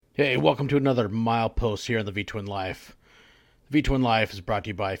Hey, welcome to another Milepost here on the V-Twin Life. V-Twin Life is brought to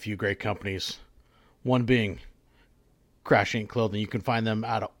you by a few great companies. One being Crash Inc. Clothing. You can find them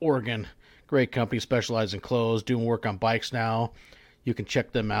out of Oregon. Great company, specialized in clothes, doing work on bikes now. You can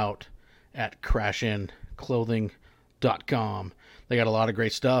check them out at crashinclothing.com. They got a lot of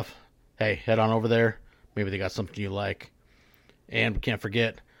great stuff. Hey, head on over there. Maybe they got something you like. And we can't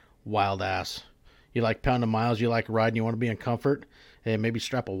forget Wild Ass. You like pounding miles, you like riding, you want to be in comfort? Hey, maybe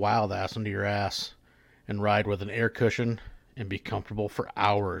strap a Wild Ass under your ass and ride with an air cushion and be comfortable for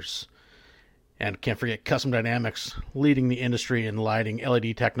hours. And can't forget Custom Dynamics, leading the industry in lighting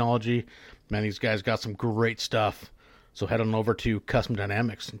LED technology. Man, these guys got some great stuff. So head on over to Custom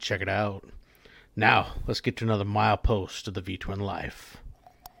Dynamics and check it out. Now, let's get to another milepost of the V-Twin Life.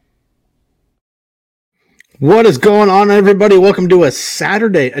 What is going on, everybody? Welcome to a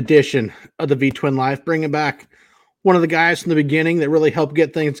Saturday edition of the V-Twin Life, bringing back one of the guys from the beginning that really helped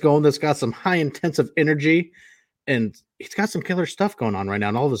get things going, that's got some high intensive energy, and he's got some killer stuff going on right now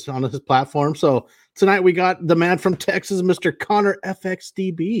on his platform. So tonight we got the man from Texas, Mr. Connor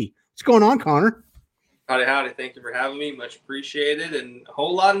FXDB. What's going on, Connor? Howdy, howdy. Thank you for having me. Much appreciated. And a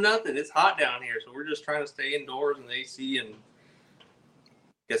whole lot of nothing. It's hot down here, so we're just trying to stay indoors in the AC and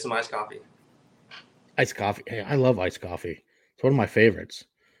get some iced coffee. Iced coffee. Hey, I love iced coffee. It's one of my favorites.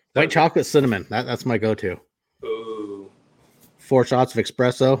 White chocolate cinnamon. That's my go-to. Ooh. 4 shots of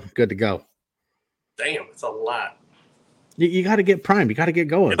espresso. Good to go. Damn, it's a lot. You got to get primed. You got to get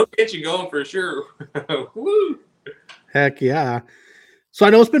going. It'll get you going for sure. Woo. Heck yeah. So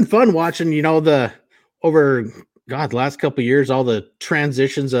I know it's been fun watching, the last couple of years, all the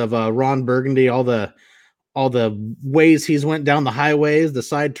transitions of Ron Burgundy, all the ways he's went down the highways, the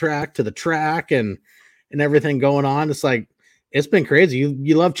side track to the track and everything going on. It's like, it's been crazy.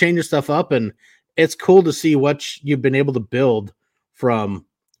 You love changing stuff up, and it's cool to see what you've been able to build from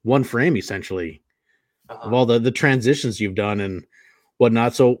one frame, essentially, of all the transitions you've done and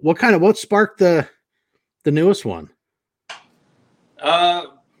whatnot. So what sparked the newest one?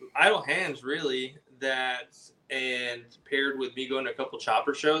 Idle Hands, really, and paired with me going to a couple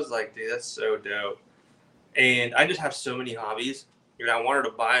chopper shows, like, dude, that's so dope. And I just have so many hobbies. I wanted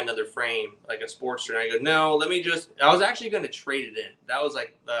to buy another frame, like a Sportster, and I go, no, I was actually going to trade it in. That was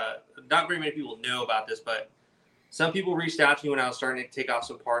like, not very many people know about this, but some people reached out to me when I was starting to take off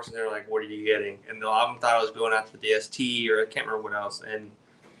some parts, and they're like, what are you getting? And a lot of them thought I was going after the DST, or I can't remember what else. And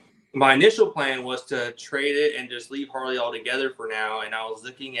my initial plan was to trade it and just leave Harley altogether for now. And I was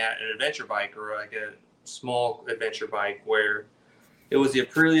looking at an adventure bike, or like a small adventure bike, where it was the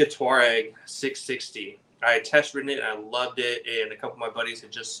Aprilia Touareg 660. I had test ridden it and I loved it. And a couple of my buddies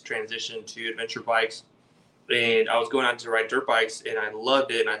had just transitioned to adventure bikes. And I was going out to ride dirt bikes and I loved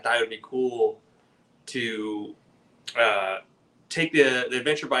it. And I thought it would be cool to take the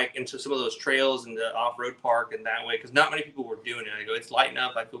adventure bike into some of those trails and the off-road park and that way. Because not many people were doing it. I go, it's light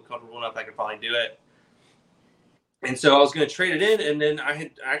enough. I feel comfortable enough. I could probably do it. And so I was going to trade it in. And then I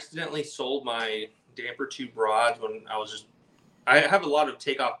had accidentally sold my damper tube rods when I have a lot of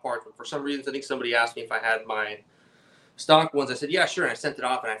takeoff parts, but for some reason, I think somebody asked me if I had my stock ones. I said, yeah, sure. And I sent it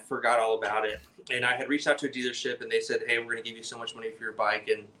off and I forgot all about it. And I had reached out to a dealership and they said, hey, we're going to give you so much money for your bike.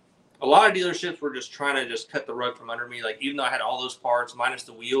 And a lot of dealerships were just trying to just cut the rug from under me. Like, even though I had all those parts minus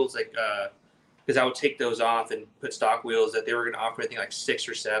the wheels, like, because I would take those off and put stock wheels, that they were going to offer, I think, like 6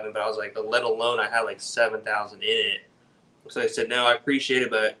 or 7. But I was like, let alone I had like 7,000 in it. So I said, no, I appreciate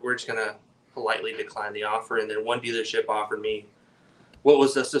it, but we're just going to politely decline the offer. And then one dealership offered me what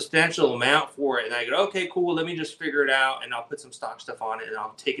was a substantial amount for it. And I go, okay, cool. Let me just figure it out. And I'll put some stock stuff on it and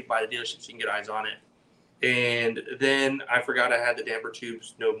I'll take it by the dealership so you can get eyes on it. And then I forgot I had the damper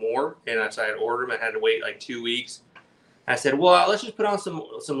tubes no more. And so I had ordered them. I had to wait like 2 weeks. I said, well, let's just put on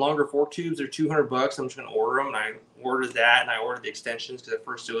some longer fork tubes. They're $200. I'm just going to order them. And I ordered that. And I ordered the extensions because at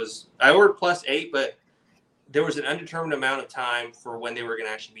first I ordered +8, but there was an undetermined amount of time for when they were going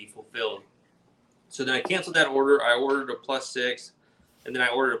to actually be fulfilled. So then I canceled that order. I ordered a +6, and then I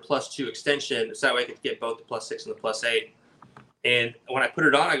ordered a +2 extension, so that way I could get both the +6 and the +8. And when I put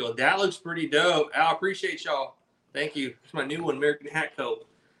it on, I go, that looks pretty dope. I appreciate y'all. Thank you. It's my new one, American Hat Coat.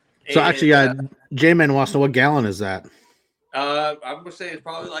 So actually, J-Man wants to know, what gallon is that? I'm going to say it's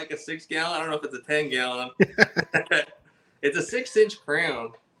probably like a 6 gallon. I don't know if it's a 10 gallon. It's a 6-inch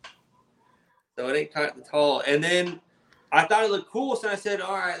crown. So it ain't kind of tall. And then I thought it looked cool, so I said,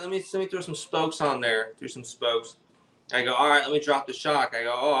 all right, let me throw some spokes on there. Do some spokes. I go, all right, let me drop the shock. I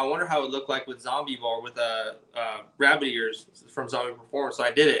go, oh, I wonder how it would look like with zombie bar with rabbit ears from Zombie Performance. So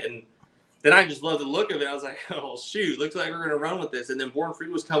I did it, and then I just loved the look of it. I was like, oh shoot, looks like we're gonna run with this. And then Born Free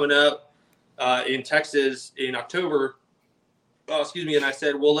was coming up in Texas in October, excuse me, and I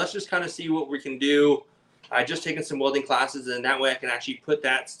said, well, let's just kind of see what we can do. I just taken some welding classes, and that way I can actually put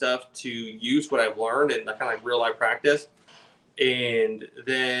that stuff to use, what I've learned, and kind of like real life practice. And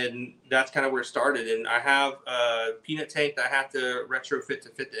then that's kind of where it started. And I have a peanut tank that I have to retrofit to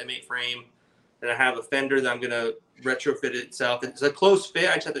fit the M8 frame. And I have a fender that I'm going to retrofit itself. It's a closed fit.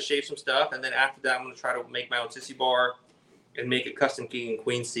 I just have to shave some stuff. And then after that, I'm going to try to make my own sissy bar and make a custom king and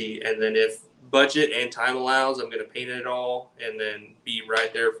queen seat. And then if budget and time allows, I'm going to paint it all and then be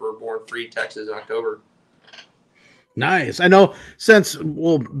right there for Born Free, Texas in October. Nice. I know, since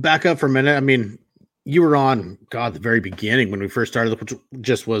we'll back up for a minute. I mean, you were on, God, the very beginning when we first started, which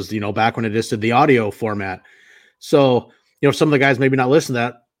just was, back when it just did the audio format. So, some of the guys maybe not listen to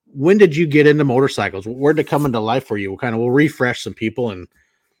that. When did you get into motorcycles? Where did it come into life for you? We'll refresh some people and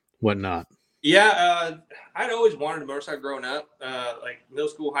whatnot. Yeah, I'd always wanted a motorcycle growing up. Like middle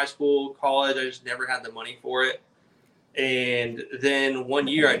school, high school, college, I just never had the money for it. And then one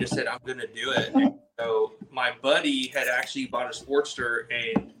year I just said, I'm going to do it. And so my buddy had actually bought a Sportster,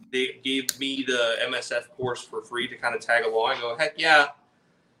 and they gave me the MSF course for free to kind of tag along. I go, heck yeah.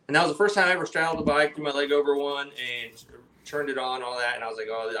 And that was the first time I ever straddled a bike, threw my leg over one and turned it on, all that. And I was like,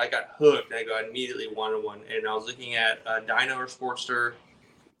 oh, I got hooked. I immediately wanted one. And I was looking at a Dyno or Sportster.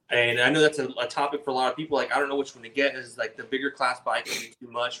 And I know that's a topic for a lot of people. Like, I don't know which one to get. Is like the bigger class bike would be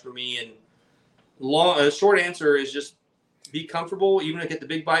too much for me. And short answer is just be comfortable, even to get the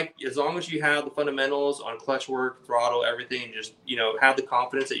big bike, as long as you have the fundamentals on clutch work, throttle, everything, and just, have the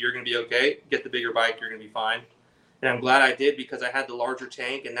confidence that you're going to be okay. Get the bigger bike, you're going to be fine. And I'm glad I did, because I had the larger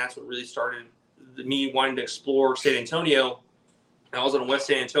tank, and that's what really started me wanting to explore San Antonio. I was in West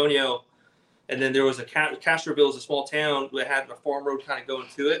San Antonio, and then there was Castroville is a small town that had a farm road kind of going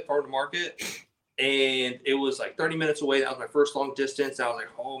to it, farm to market. And it was like 30 minutes away. That was my first long distance. I was like,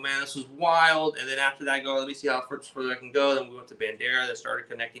 oh man, this was wild. And then after that, I go, let me see how further I can go. Then we went to Bandera. Then started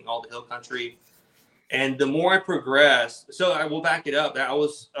connecting all the hill country. And the more I progressed, so I will back it up. I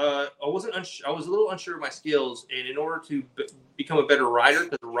was a little unsure of my skills. And in order to become a better rider,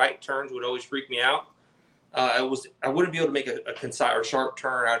 because the right turns would always freak me out, I wouldn't be able to make a concise or sharp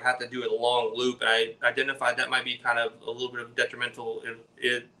turn. I'd have to do a long loop. And I identified that might be kind of a little bit of detrimental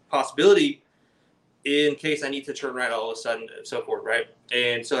possibility in case I need to turn right all of a sudden and so forth, right?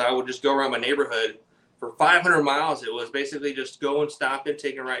 And so I would just go around my neighborhood for 500 miles. It was basically just going, stopping,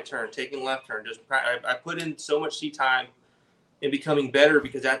 taking a right turn, taking a left turn. I put in so much seat time in becoming better,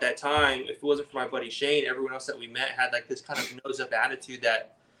 because at that time, if it wasn't for my buddy Shane, everyone else that we met had like this kind of nose-up attitude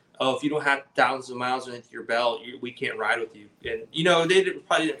that, oh, if you don't have thousands of miles into your belt, we can't ride with you. And, they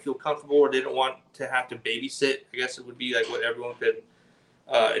probably didn't feel comfortable, or they didn't want to have to babysit. I guess it would be like what everyone could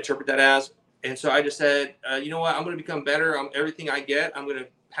interpret that as. And so I just said, you know what, I'm going to become better. Everything I get, I'm going to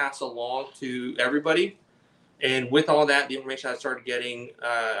pass along to everybody. And with all that, the information I started getting,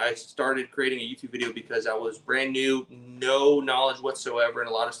 I started creating a YouTube video, because I was brand new, no knowledge whatsoever. And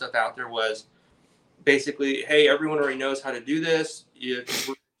a lot of stuff out there was basically, hey, everyone already knows how to do this.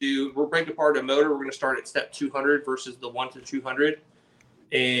 We'll break apart a motor. We're going to start at step 200 versus the 1 to 200.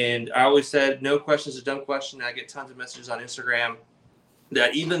 And I always said, no question is a dumb question. I get tons of messages on Instagram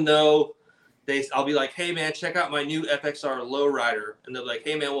that even though I'll be like, hey man, check out my new FXR lowrider, and they're like,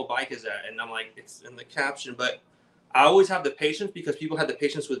 hey man, what bike is that? And I'm like, it's in the caption. But I always have the patience, because people have the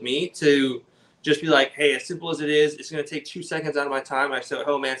patience with me to just be like, hey, as simple as it is, it's going to take 2 seconds out of my time. I say,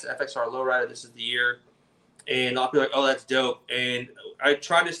 oh man, it's an FXR lowrider. This is the year. And I'll be like, oh, that's dope. And I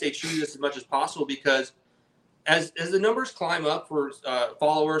try to stay true to this as much as possible, because as the numbers climb up for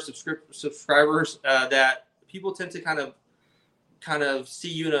followers, subscribers, that people tend to kind of see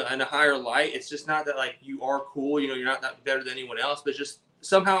you in a higher light. It's just not that like you are cool, you're not that better than anyone else, but just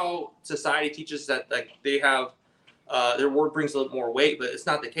somehow society teaches that like they have their word brings a little more weight, but it's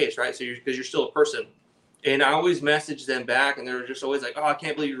not the case, right? So because you're still a person. And I always message them back, and they're just always like, oh, I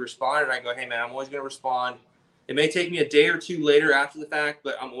can't believe you responded. And I go, hey man, I'm always going to respond. It may take me a day or two later after the fact,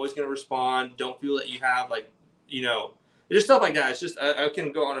 but I'm always going to respond. Don't feel that you have it's just stuff like that. It's just I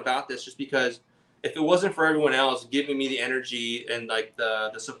can go on about this just because if it wasn't for everyone else giving me the energy and like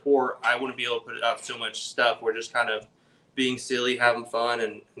the support, I wouldn't be able to put out so much stuff. We're just kind of being silly, having fun,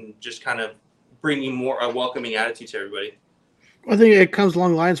 and just kind of bringing more a welcoming attitude to everybody. I think it comes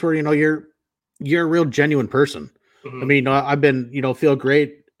along the lines where, you're a real genuine person. Mm-hmm. I mean, I've been, feel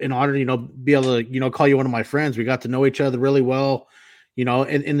great and honored, be able to, call you one of my friends. We got to know each other really well,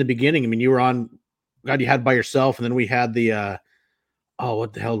 in the beginning. I mean, you were on, God, you had By Yourself, and then we had the,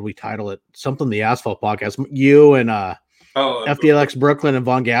 what the hell did we title it? Something, the Asphalt Podcast. You and FDLX Brooklyn and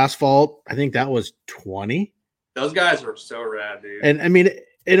Von Gasfalt. I think that was 20. Those guys were so rad, dude. And I mean,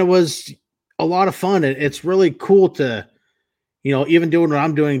 it was a lot of fun. It's really cool to, even doing what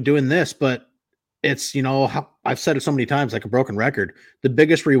I'm doing this, but it's, how I've said it so many times, like a broken record. The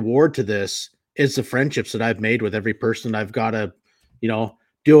biggest reward to this is the friendships that I've made with every person I've got to, you know,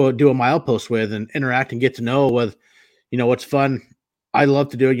 do a milepost with and interact and get to know with, what's fun. I love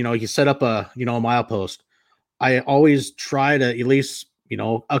to do, you set up a milepost. I always try to at least,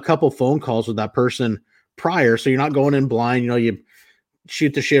 a couple phone calls with that person prior. So you're not going in blind, you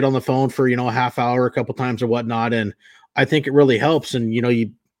shoot the shit on the phone for, a half hour, a couple times or whatnot. And I think it really helps. And,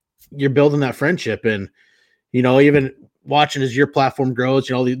 you're building that friendship and, even watching as your platform grows,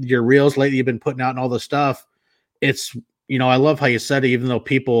 your reels lately you've been putting out and all this stuff. It's, I love how you said it, even though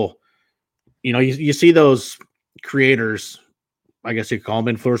people, you see those creators, I guess you call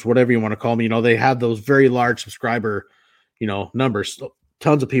them influencers, whatever you want to call them, they have those very large subscriber, numbers,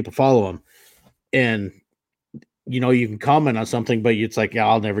 tons of people follow them. And, you can comment on something, but it's like, yeah,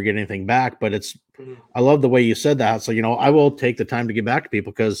 I'll never get anything back. But I love the way you said that. So, I will take the time to get back to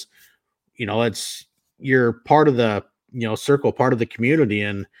people because, you're part of the, circle, part of the community.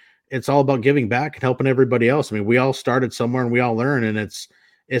 And it's all about giving back and helping everybody else. I mean, we all started somewhere and we all learn. And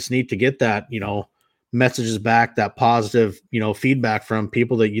it's neat to get that, messages back, that positive, feedback from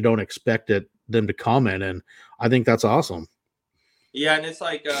people that you don't expect them to comment. And I think that's awesome. Yeah, and it's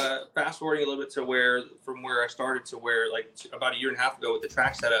like fast forwarding a little bit to from where I started to where like about a year and a half ago with the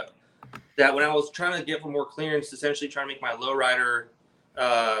track setup. That when I was trying to get for more clearance, essentially trying to make my lowrider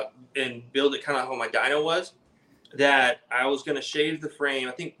and build it kind of how my dyno was, that I was going to shave the frame.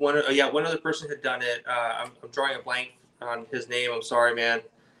 I think one other person had done it. I'm drawing a blank on his name. I'm sorry, man.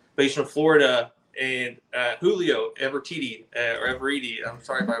 But he's from Florida, and Julio Evertiti or Everiti. I'm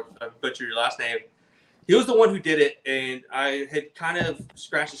sorry if I butchered your last name. He was the one who did it, and I had kind of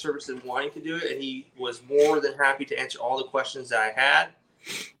scratched the surface and wanting to do it, and he was more than happy to answer all the questions that I had.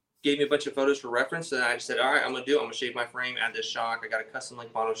 Gave me a bunch of photos for reference, and I just said, all right, I'm going to do it. I'm going to shave my frame, add this shock. I got a custom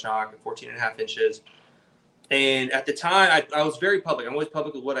link mono shock at 14 and a half inches. And at the time, I was very public. I'm always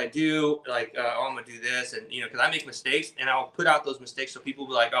public with what I do. Like, oh, I'm going to do this. And, because I make mistakes, and I'll put out those mistakes so people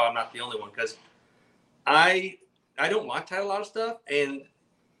will be like, oh, I'm not the only one. Because I don't Loctite a lot of stuff, and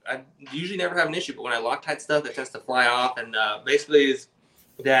I usually never have an issue. But when I Loctite stuff, that tends to fly off. And basically is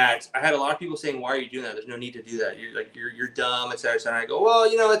that I had a lot of people saying, why are you doing that? There's no need to do that. You're dumb, et cetera, et cetera. And I go, well,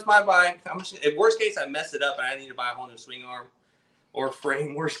 it's my bike. In worst case, I mess it up and I need to buy a whole new swing arm or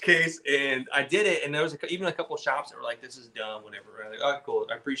frame, worst case. And I did it. And there was even a couple of shops that were like, this is dumb, whatever. I'm like, oh, cool.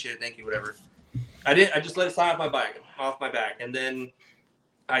 I appreciate it. Thank you, whatever. I just let it slide off my back. And then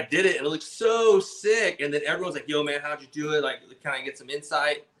I did it and it looked so sick. And then everyone's like, yo, man, how'd you do it? Like, can I get some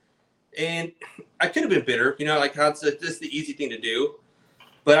insight? And I could have been bitter, like how this is the easy thing to do.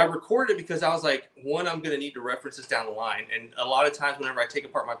 But I recorded it because I was like, one, I'm going to need to reference this down the line. And a lot of times whenever I take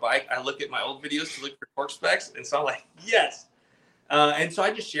apart my bike, I look at my old videos to look for torque specs. And so I'm like, yes. And so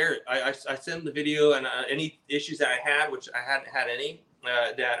I just share it. I send them the video and any issues that I had, which I hadn't had any,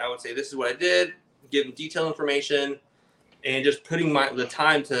 that I would say, this is what I did, give them detailed information, and just putting the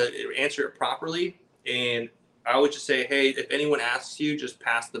time to answer it properly. And I would just say, hey, if anyone asks you, just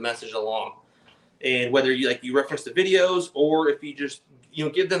pass the message along. And whether you reference the videos or if you just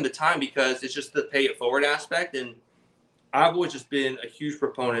give them the time, because it's just the pay it forward aspect. And I've always just been a huge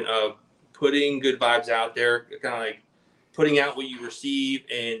proponent of putting good vibes out there, kind of like putting out what you receive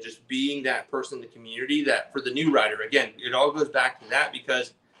and just being that person in the community that for the new rider, again, it all goes back to that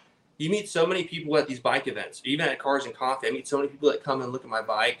because you meet so many people at these bike events, even at Cars and Coffee. I meet so many people that come and look at my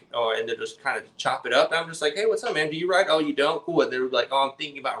bike and they just kind of chop it up. And I'm just like, hey, what's up, man? Do you ride? Oh, you don't? Cool. And they're like, oh, I'm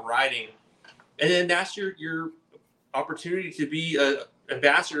thinking about riding. And then that's your opportunity to be an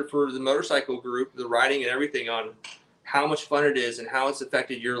ambassador for the motorcycle group, the riding and everything, on how much fun it is and how it's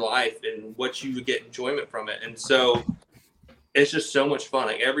affected your life and what you would get enjoyment from it. And so it's just so much fun.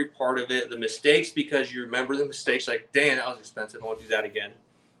 Like every part of it, the mistakes, because you remember the mistakes, like, dang, that was expensive. I won't do that again.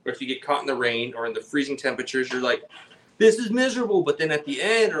 Or if you get caught in the rain or in the freezing temperatures, you're like, this is miserable. But then at the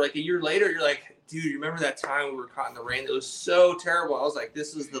end or like a year later, you're like, dude, you remember that time we were caught in the rain? It was so terrible. I was like,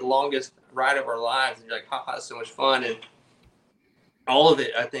 this is the longest ride of our lives. And you're like, haha, it's so much fun. And all of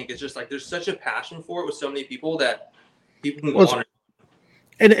it, I think, it's just like there's such a passion for it with so many people that people can go on.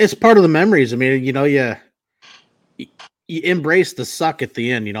 And it's part of the memories. I mean, you embrace the suck at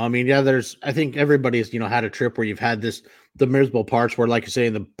the end, I mean, yeah, I think everybody's, had a trip where you've had the miserable parts where, like you say,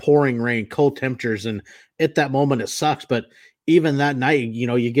 the pouring rain, cold temperatures, and at that moment it sucks. But even that night,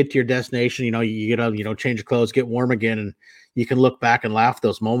 you get to your destination, you get up, change your clothes, get warm again, and you can look back and laugh at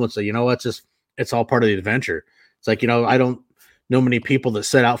those moments. So, it's all part of the adventure. It's like, I don't know many people that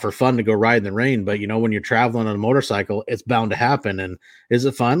set out for fun to go ride in the rain, but when you're traveling on a motorcycle, it's bound to happen. And is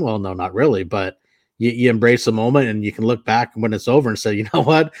it fun? Well, no, not really, but you embrace the moment, and you can look back when it's over and say, you know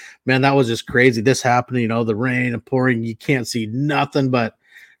what, man, that was just crazy. This happened, the rain and pouring, you can't see nothing, but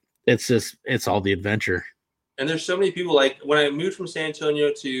it's all the adventure. And there's so many people, like when I moved from San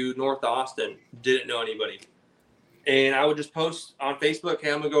Antonio to North Austin, didn't know anybody. And I would just post on Facebook,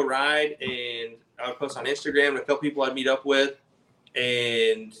 hey, I'm going to go ride. And I would post on Instagram and a couple people I'd meet up with.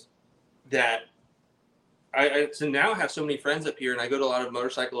 And that so now I have so many friends up here, and I go to a lot of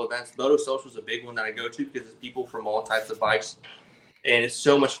motorcycle events. Moto Social is a big one that I go to because it's people from all types of bikes. And it's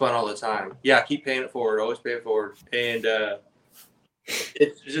so much fun all the time. Yeah, keep paying it forward. Always pay it forward. And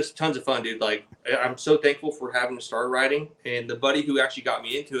it's just tons of fun, dude. Like, I'm so thankful for having to start riding. And the buddy who actually got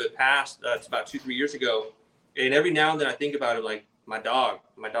me into it passed. It's about 2-3 years ago. And every now and then I think about it, like my dog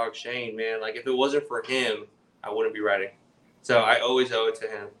Shane, man. Like if it wasn't for him, I wouldn't be riding. So I always owe it to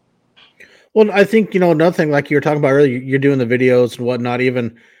him. Well, I think, another thing, like you were talking about earlier, you're doing the videos and whatnot,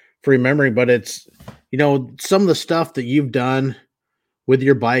 even for remembering, but it's, some of the stuff that you've done with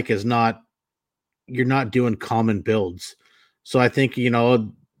your bike is not, you're not doing common builds. So I think,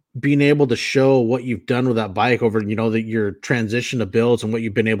 being able to show what you've done with that bike over, your transition to builds and what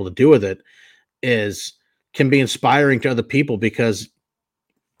you've been able to do with it can be inspiring to other people, because,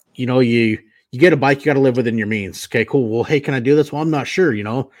 you get a bike, you got to live within your means. Okay, cool. Well, hey, can I do this? Well, I'm not sure,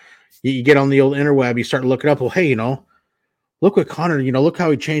 you get on the old interweb, you start looking up, well, hey, look what Connor, look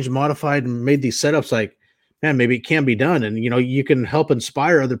how he changed, modified, and made these setups. Like, man, maybe it can be done. And, you can help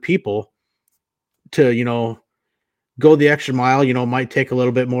inspire other people to, go the extra mile. Might take a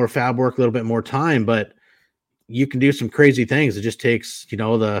little bit more fab work, a little bit more time, but you can do some crazy things. It just takes,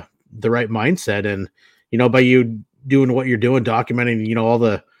 the right mindset. And, by you doing what you're doing, documenting, all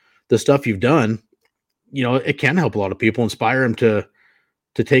the stuff you've done, it can help a lot of people, inspire them to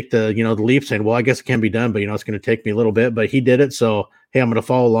take the, the leap, saying, well, I guess it can be done, but, it's going to take me a little bit, but he did it. So, hey, I'm going to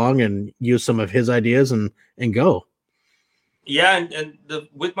follow along and use some of his ideas and go. Yeah. And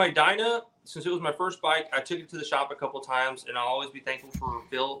with my Dyna, since it was my first bike, I took it to the shop a couple times, and I'll always be thankful for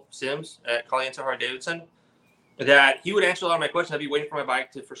Phil Sims at Caliente Harley-Davidson, that he would answer a lot of my questions. I'd be waiting for my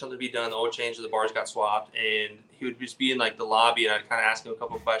bike for something to be done, the oil change or the bars got swapped, and he would just be in like the lobby, and I'd kind of ask him a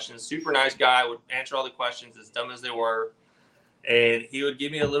couple of questions. Super nice guy, would answer all the questions as dumb as they were. And he would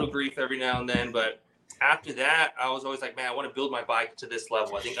give me a little grief every now and then. But after that, I was always like, man, I want to build my bike to this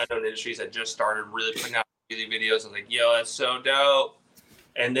level. I think Unknown Industries had just started really putting out videos. I was like, yo, that's so dope.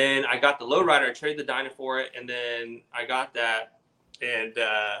 And then I got the lowrider. I traded the Dyna for it. And then I got that. And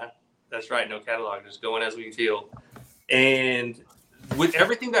that's right, no catalog, just going as we feel. And with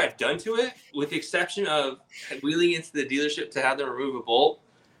everything that I've done to it, with the exception of wheeling into the dealership to have them remove a bolt,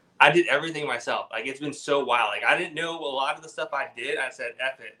 I did everything myself. Like, it's been so wild. Like, I didn't know a lot of the stuff I did. I said,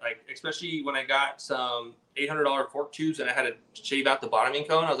 F it. Like, especially when I got some $800 fork tubes and I had to shave out the bottoming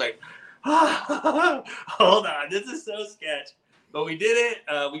cone. I was like, hold on, this is so sketch. But we did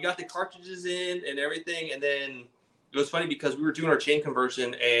it. We got the cartridges in and everything. And then it was funny because we were doing our chain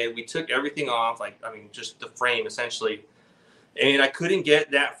conversion and we took everything off. Like, I mean, just the frame essentially. And I couldn't get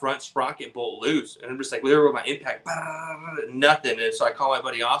that front sprocket bolt loose. And I'm just like, where with my impact? Nothing. And so I call my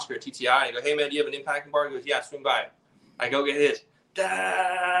buddy Oscar at TTI and I go, hey, man, do you have an impacting bar? He goes, yeah, swing by. I go get his.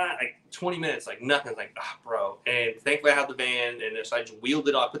 Like 20 minutes, like nothing. Like, bro. And thankfully I have the van. And so I just wheeled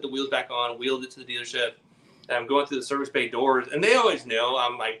it off, put the wheels back on, wheeled it to the dealership. And I'm going through the service bay doors. And they always know.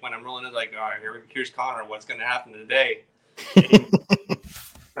 I'm like, when I'm rolling it, like, all right, here's Connor. What's going to happen today?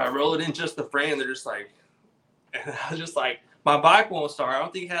 I roll it in just the frame. They're just like, and I was just like, my bike won't start. I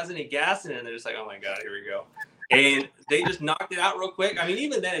don't think it has any gas in it. And they're just like, oh my God, here we go. And they just knocked it out real quick. I mean,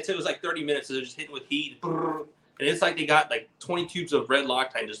 even then, it was like 30 minutes. So they're just hitting with heat. And it's like they got like 20 tubes of red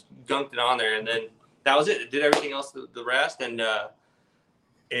Loctite and just gunked it on there. And then that was it. It did everything else, the rest. And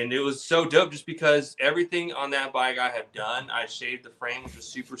it was so dope just because everything on that bike I have done. I shaved the frame, which was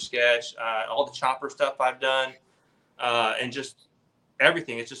super sketch. All the chopper stuff I've done. And just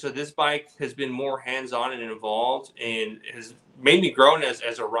everything. It's just so this bike has been more hands-on and involved and has made me grow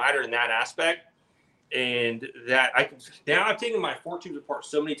as a rider in that aspect. And that now I've taken my fork tubes apart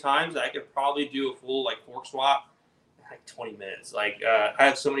so many times that I could probably do a full like fork swap in like 20 minutes. Like I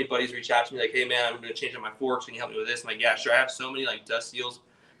have so many buddies reach out to me like, hey man, I'm going to change out my forks. Can you help me with this? I'm like, yeah, sure. I have so many like dust seals.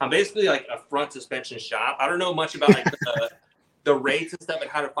 I'm basically like a front suspension shop. I don't know much about like the rates and stuff and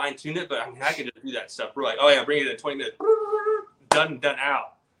how to fine tune it, but I mean, I can just do that stuff. We're like, oh yeah, bring it in 20 minutes. Done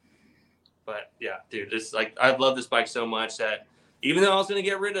out. But yeah, dude, it's like I've loved this bike so much that even though I was going to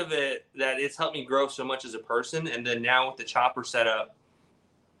get rid of it, that it's helped me grow so much as a person. And then now with the chopper setup,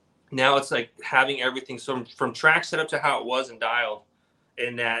 now it's like having everything from track setup to how it was and dialed.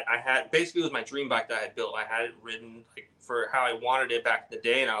 in that I had basically it was my dream bike that I had built. I had it ridden like for how I wanted it back in the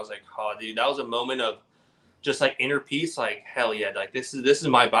day, and I was like, oh, dude, that was a moment of just like inner peace. Like hell yeah, like this is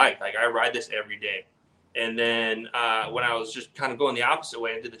my bike. Like I ride this every day. And then when I was just kind of going the opposite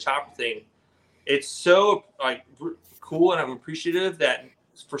way and did the chopper thing, it's so like cool, and I'm appreciative that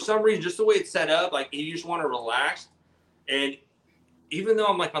for some reason, just the way it's set up, like you just want to relax. And even though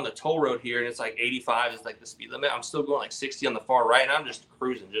I'm like on the toll road here and it's like 85 is like the speed limit, I'm still going like 60 on the far right, and I'm just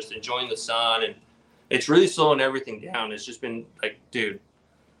cruising, just enjoying the sun, and it's really slowing everything down. It's just been like, dude,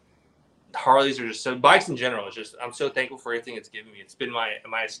 Harleys are just so bikes in general. It's just I'm so thankful for everything it's given me. It's been my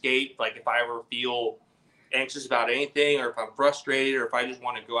escape. Like if I ever feel anxious about anything, or if I'm frustrated, or if I just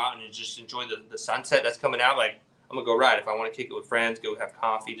want to go out and just enjoy the sunset that's coming out, like I'm gonna go ride. If I want to kick it with friends, go have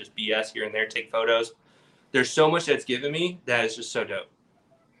coffee, just BS here and there, take photos. There's so much that's given me that is just so dope.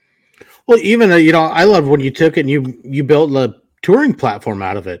 Well, even I love when you took it and you built a touring platform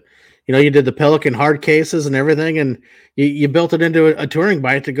out of it. You did the Pelican hard cases and everything, and you built it into a touring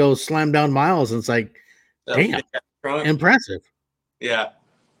bike to go slam down miles. And it's like, damn, impressive. Yeah,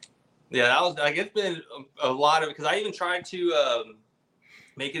 that was like it's been a lot of because I even tried to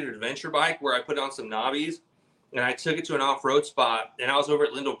make it an adventure bike where I put on some knobbies and I took it to an off-road spot, and I was over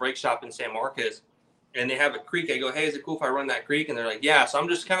at Lindell Brake Shop in San Marcos, and they have a creek. I go, hey, is it cool if I run that creek? And they're like, yeah. So I'm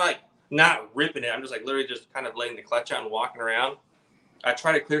just kind of like not ripping it. I'm just like literally just kind of letting the clutch out and walking around. I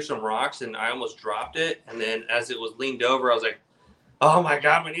tried to clear some rocks and I almost dropped it. And then as it was leaned over, I was like, oh my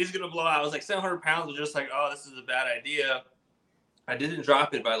God, my knee's going to blow out. I was like 700 pounds. I was just like, oh, this is a bad idea. I didn't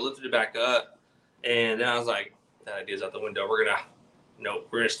drop it, but I lifted it back up. And then I was like, that idea's out the window. We're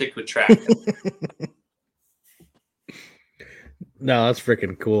going to stick with track. No, that's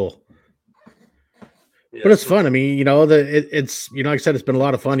freaking cool. Yeah. But it's fun. I mean, it's like I said, it's been a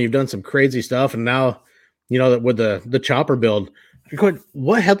lot of fun. You've done some crazy stuff, and now, that with the chopper build,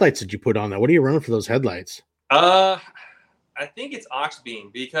 what headlights did you put on that? What are you running for those headlights? I think it's ox beam,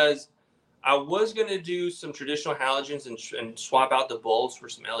 because I was gonna do some traditional halogens and swap out the bulbs for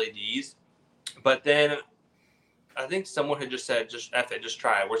some LEDs, but then I think someone had just said, just F it, just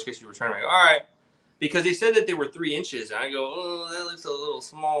try it. Worst case you return. I go, all right. Because they said that they were 3 inches, and I go, oh, that looks a little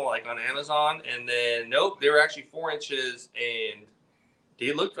small, like on Amazon. And then nope, they were actually 4 inches, and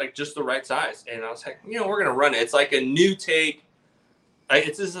they looked like just the right size. And I was like, we're gonna run it. It's like a new take.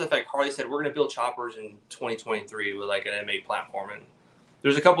 This is like Harley said, we're gonna build choppers in 2023 with like an M8 platform, and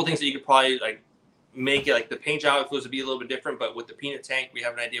there's a couple things that you could probably like make it like the paint job was to be a little bit different, but with the peanut tank, we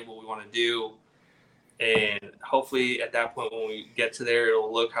have an idea of what we want to do. And hopefully at that point when we get to there,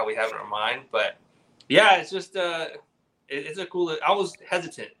 it'll look how we have it in our mind. But yeah, it's just it's a cool. I was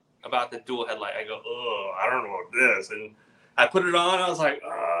hesitant about the dual headlight. I go, oh, I don't know about this, and I put it on. I was like,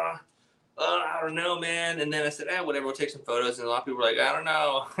 I don't know, man. And then I said, whatever. We'll take some photos. And a lot of people were like, I don't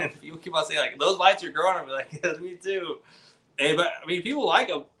know. And people keep on saying like, those lights are growing. I'm like, yes, me too. But I mean, people like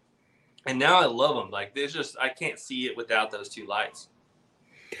them, and now I love them. Like, there's just I can't see it without those two lights.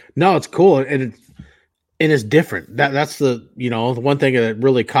 No, it's cool, and it's different. That's the the one thing that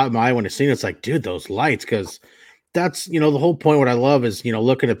really caught my eye when I seen it. It's like, dude, those lights, because that's the whole point. What I love is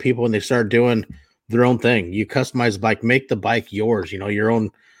looking at people when they start doing their own thing. You customize the bike, make the bike yours. Your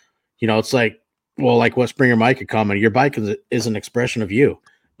own. It's like, well, like what Springer Mike had commented, your bike is an expression of you,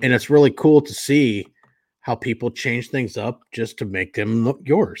 and it's really cool to see how people change things up just to make them look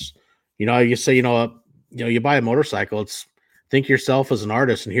yours. You say, you buy a motorcycle. It's think yourself as an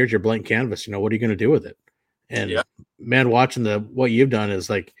artist, and here's your blank canvas. What are you going to do with it? And man, watching what you've done is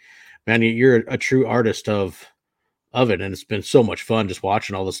like, man, you're a true artist of it. And it's been so much fun just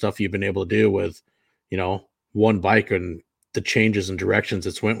watching all the stuff you've been able to do with, one bike and the changes and directions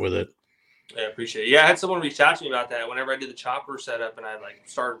it's went with it. Yeah, I appreciate it. Yeah, I had someone reach out to me about that whenever I did the chopper setup and I like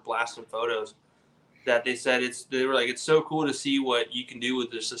started blasting photos, that they said they were like, it's so cool to see what you can do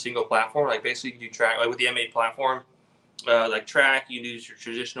with just a single platform. Like basically you can do track, like with the M8 platform, like track, you can use your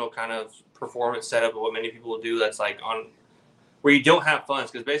traditional kind of performance setup of what many people will do. That's like on where you don't have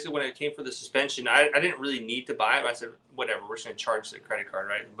funds. Because basically when it came for the suspension, I didn't really need to buy it. I said, whatever, we're just going to charge the credit card,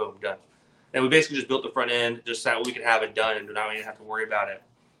 right? And boom, done. And we basically just built the front end just so we could have it done and not even have to worry about it,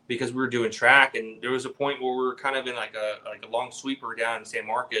 because we were doing track. And there was a point where we were kind of in like a long sweeper down in San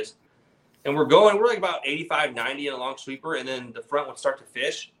Marcos, and we're like about 85, 90 in a long sweeper. And then the front would start to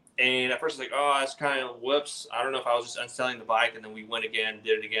fish. And at first I was like, oh, that's kind of whoops. I don't know if I was just unselling the bike. And then we went again,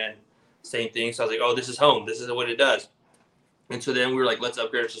 did it again. Same thing. So I was like, oh, this is home. This is what it does. And so then we were like, let's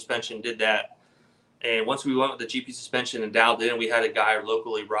upgrade our suspension, did that. And once we went with the GP suspension and dialed in, we had a guy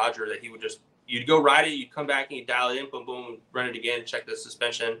locally, Roger, that he would you'd go ride it, you'd come back and you'd dial it in, boom, boom, run it again, check the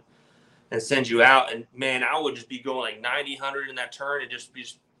suspension. and send you out. And man, I would just be going like 90, 100 in that turn, and just be,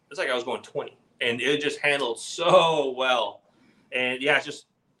 it's like I was going 20, and it just handled so well. And yeah, it's just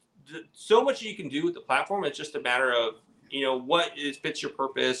so much you can do with the platform. It's just a matter of, what fits your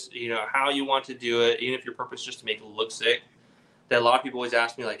purpose, how you want to do it, even if your purpose is just to make it look sick. That a lot of people always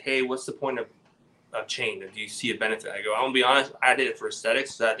ask me, like, hey, what's the point of a chain? Do you see a benefit? I go, I'm gonna be honest, I did it for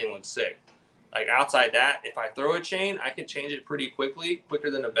aesthetics, so that thing looks sick. Like outside that, if I throw a chain, I can change it pretty quickly,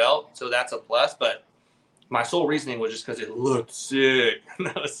 quicker than a belt, so that's a plus. But my sole reasoning was just because it looked sick.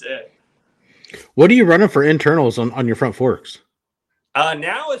 That was it. What are you running for internals on your front forks?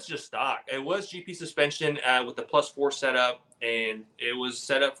 Now it's just stock. It was GP suspension with the +4 setup, and it was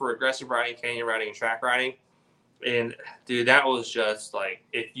set up for aggressive riding, canyon riding, and track riding. And dude, that was just like,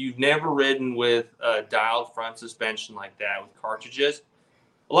 if you've never ridden with a dialed front suspension like that with cartridges,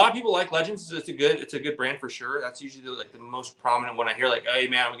 a lot of people like Legends. It's a good brand for sure. That's usually the most prominent one I hear. Like, hey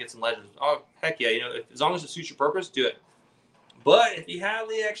man, I'm gonna get some Legends. Oh heck yeah, as long as it suits your purpose, do it. But if you have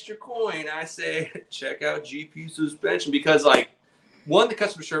the extra coin, I say check out GP suspension, because like, one, the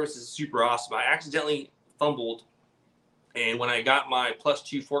customer service is super awesome. I accidentally fumbled, and when I got my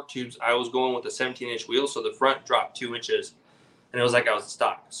 +2 fork tubes, I was going with a 17-inch wheel, so the front dropped 2 inches, and it was like I was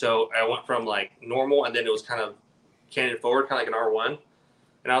stuck. So I went from like normal, and then it was kind of canted forward, kind of like an R1.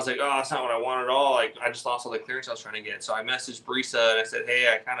 And I was like, oh, that's not what I want at all. Like, I just lost all the clearance I was trying to get. So I messaged Brisa, and I said,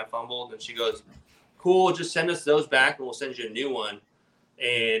 hey, I kind of fumbled. And she goes, cool, just send us those back, and we'll send you a new one.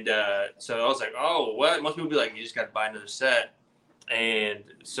 And so I was like, oh, what? Most people be like, you just got to buy another set. And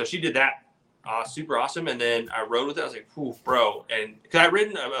so she did that. Super awesome. And then I rode with it. I was like, poof, bro. And because I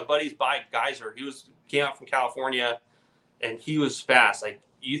ridden a buddy's bike, Geyser. He came out from California, and he was fast. Like,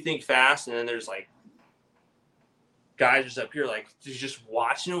 you think fast, and then there's like guys just up here, like, just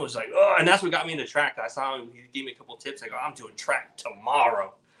watching him, was like, oh, and that's what got me into track. I saw him, he gave me a couple of tips. I go, I'm doing track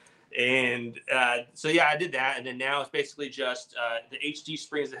tomorrow. And so, yeah, I did that. And then now it's basically just the HD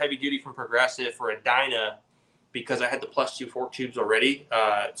springs, the heavy duty from Progressive for a Dyna, because I had the +2 fork tubes already.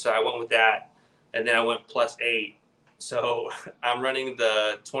 So I went with that. And then I went +8. So I'm running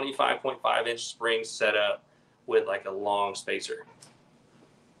the 25.5-inch spring setup with like a long spacer.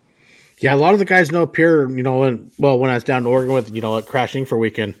 Yeah, a lot of the guys know up here, when I was down in Oregon with, like crashing for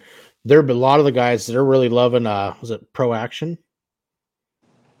weekend, there a lot of the guys that are really loving was it Pro Action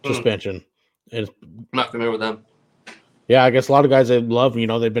suspension? And I'm not familiar with them. yeah, I guess a lot of guys they love,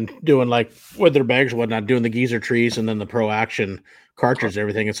 they've been doing like with their bags or whatnot, doing the geezer trees and then the Pro Action cartridge,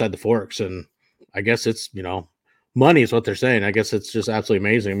 everything inside the forks. And I guess it's, money is what they're saying. I guess it's just absolutely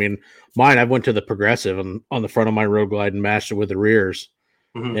amazing. I mean, mine, I went to the Progressive on the front of my Road Glide and matched it with the rears.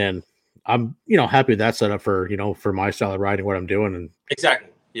 Mm-hmm. And I'm, happy with that setup for, for my style of riding, what I'm doing. And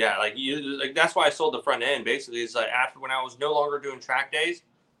exactly. Yeah. Like that's why I sold the front end. Basically, it's like after when I was no longer doing track days,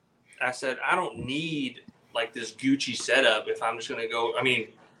 I said, I don't need like this Gucci setup if I'm just going to go. I mean,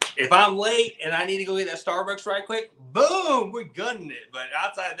 if I'm late and I need to go get that Starbucks right quick, boom, we're gunning it. But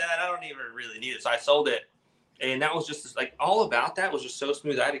outside that, I don't even really need it. So I sold it. And that was just like, all about that was just so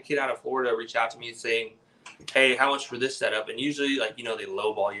smooth. I had a kid out of Florida reach out to me saying, hey, how much for this setup? And usually, like, they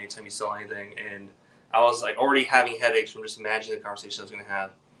lowball you anytime you sell anything. And I was like already having headaches from just imagining the conversation I was going to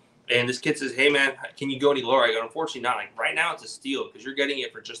have. And this kid says, hey, man, can you go any lower? I go, unfortunately not. Like, right now it's a steal because you're getting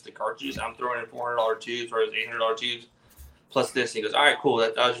it for just the cartridges. I'm throwing in $400 tubes or $800 tubes plus this. And he goes, all right, cool.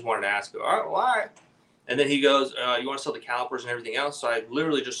 I just wanted to ask. I go, all right, well, all right. And then he goes, you want to sell the calipers and everything else? So I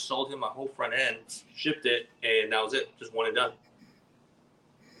literally just sold him my whole front end, shipped it, and that was it. Just one and done.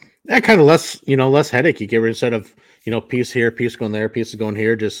 That kind of less headache you get instead of, piece here, piece going there, piece going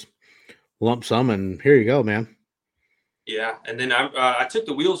here, just lump sum and here you go, man. Yeah. And then I took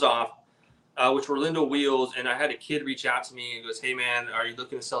the wheels off, which were Lindo wheels. And I had a kid reach out to me and goes, hey man, are you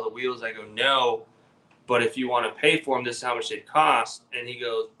looking to sell the wheels? I go, no, but if you want to pay for them, this is how much they cost. And he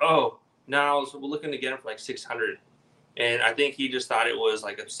goes, oh, no, we're looking to get them for like 600. And I think he just thought it was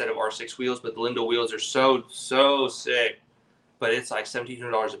like a set of R6 wheels, but the Lindo wheels are so sick. But it's like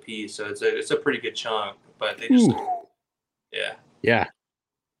 $1,700 a piece, so it's a pretty good chunk. But they just, yeah.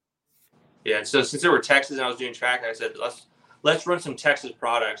 And so since they were Texas and I was doing track, I said let's run some Texas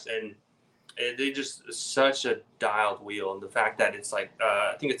products, and they just such a dialed wheel, and the fact that it's like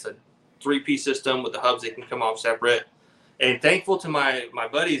I think it's a 3-piece system with the hubs that can come off separate. And thankful to my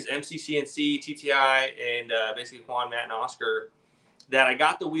buddies MCCNC, TTI, and basically Juan, Matt, and Oscar, that I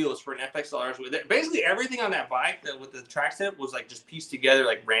got the wheels for an FXLRs with it. Basically everything on that bike with the track setup was like just pieced together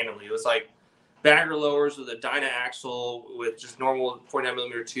like randomly. It was like bagger lowers with a Dyna axle with just normal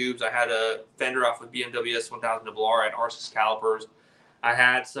 49mm tubes. I had a fender off with BMW S1000 R. I had R6 calipers. I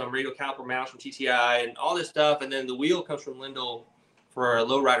had some radial caliper mounts from TTI and all this stuff. And then the wheel comes from Lindell for a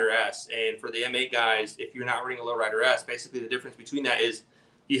lowrider S. And for the M8 guys, if you're not running a lowrider S, basically the difference between that is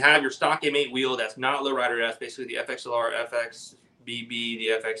you have your stock M8 wheel that's not lowrider S, basically the FXLR, FXBB, the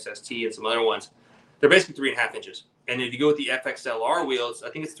FXST, and some other ones. They're basically 3.5 inches. And if you go with the FXLR wheels, I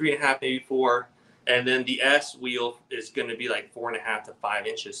think it's 3.5, maybe 4. And then the S wheel is going to be like 4.5 to 5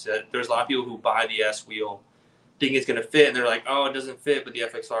 inches. So there's a lot of people who buy the S wheel, think it's going to fit, and they're like, oh, it doesn't fit, but the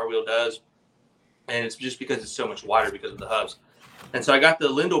FXR wheel does. And it's just because it's so much wider because of the hubs. And so I got the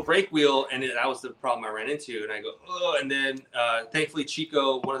Lindell brake wheel, and that was the problem I ran into. And I go, oh, and then thankfully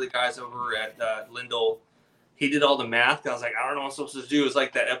Chico, one of the guys over at Lindell, he did all the math. I was like, I don't know what I'm supposed to do. It's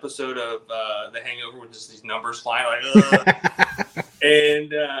like that episode of The Hangover with just these numbers flying, like,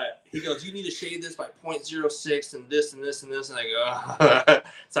 and he goes, you need to shade this by 0.06 and this and this and this. And I go,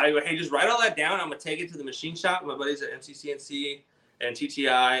 so I go, hey, just write all that down. I'm going to take it to the machine shop. My buddies at MCCNC and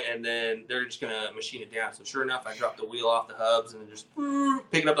TTI, and then they're just going to machine it down. So sure enough, I dropped the wheel off the hubs and just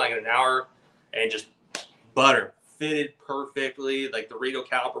pick it up like in an hour and just butter. Fitted perfectly. Like the radial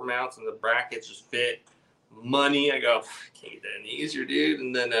caliper mounts and the brackets just fit. Money. I go, can't get that any easier, dude.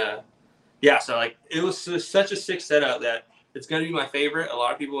 And then, yeah, so like it was such a sick setup that it's going to be my favorite. A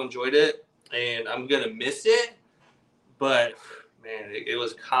lot of people enjoyed it, and I'm going to miss it. But, man, it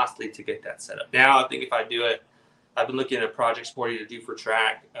was costly to get that set up. Now I think if I do it, I've been looking at a project sporty to do for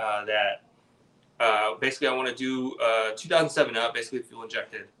track that basically I want to do 2007 up, basically fuel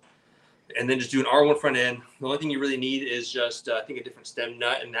injected, and then just do an R1 front end. The only thing you really need is just, I think, a different stem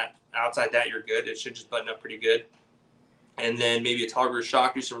nut, and that outside that, you're good. It should just button up pretty good. And then maybe a tall rear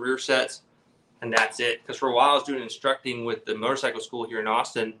shock, do some rear sets, and that's it. Because for a while I was doing instructing with the motorcycle school here in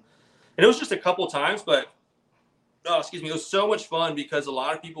Austin, and it was just a couple times, but it was so much fun because a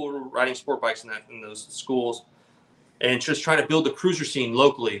lot of people were riding sport bikes in those schools, and just trying to build the cruiser scene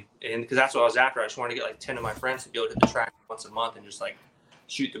locally. And because that's what I was after. I just wanted to get like 10 of my friends to go to the track once a month and just like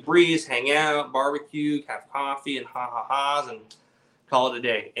shoot the breeze, hang out, barbecue, have coffee, and ha-ha-has, and call it a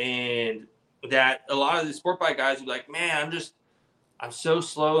day. And that a lot of the sport bike guys would be like, man, I'm so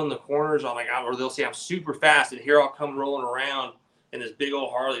slow in the corners. I'm like, or they'll say I'm super fast, and here I'll come rolling around in this big old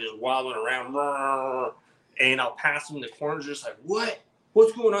Harley just wobbling around, and I'll pass them in the corners just like,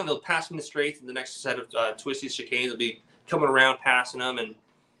 what's going on? They'll pass me in the straights, and the next set of twisty chicanes will be coming around, passing them. And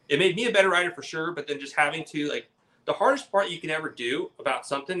it made me a better rider for sure. But then just having to, like, the hardest part you can ever do about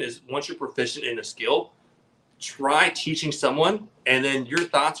something is once you're proficient in a skill, try teaching someone, and then your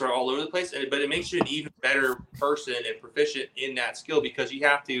thoughts are all over the place. But it makes you an even better person and proficient in that skill because you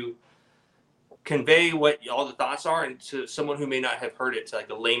have to convey what all the thoughts are and to someone who may not have heard it, to like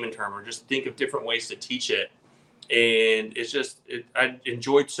a layman term, or just think of different ways to teach it. And it's just, I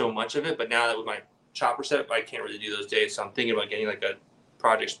enjoyed so much of it, but now that with my chopper setup, I can't really do those days. So I'm thinking about getting like a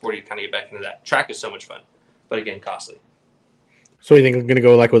project sporty to kind of get back into that. Track is so much fun, but again, costly. So you think I'm going to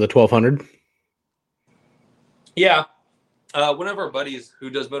go like with a 1200? Yeah. One of our buddies who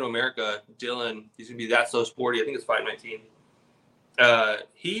does Moto America, Dylan, he's going to be that so sporty. I think it's 519.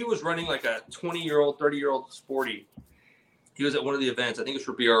 He was running like a 20-year-old, 30-year-old sporty. He was at one of the events. I think it was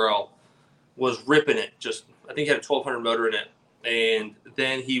for BRL. Was ripping it. Just, I think he had a 1200 motor in it, and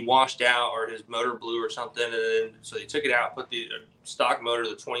then he washed out, or his motor blew or something, and then so they took it out, put the stock motor,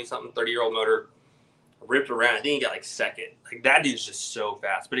 the 20-something, 30-year-old motor, ripped around. I think he got like second. Like that dude's just so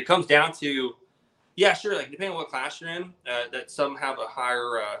fast. But it comes down to, yeah, sure, like depending on what class you're in, that some have a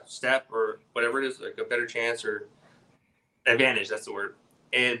higher step or whatever it is, like a better chance or advantage. That's the word.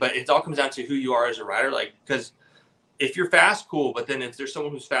 But it all comes down to who you are as a rider, like because. If you're fast, cool. But then if there's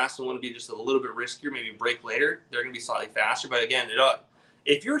someone who's fast and want to be just a little bit riskier, maybe brake later, they're going to be slightly faster. But again,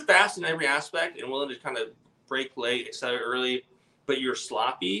 if you're fast in every aspect and willing to kind of brake late, accelerate early, but you're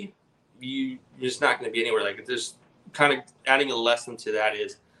sloppy, you're just not going to be anywhere. Like there's kind of adding a lesson to that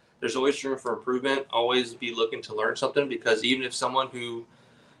is there's always room for improvement. Always be looking to learn something, because even if someone who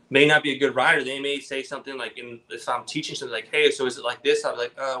may not be a good rider, they may say something like, if I'm teaching something like, hey, so is it like this? I'll be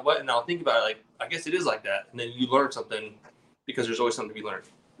like, what? And I'll think about it like, I guess it is like that. And then you learn something because there's always something to be learned.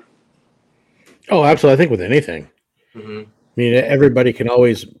 Oh, absolutely. I think with anything. Mm-hmm. I mean, everybody can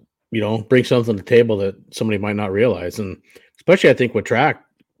always, bring something to the table that somebody might not realize. And especially I think with track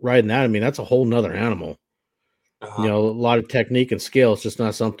riding that, I mean, that's a whole nother animal. A lot of technique and skill. It's just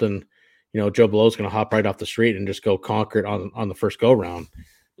not something, Joe Blow's going to hop right off the street and just go conquer it on the first go round.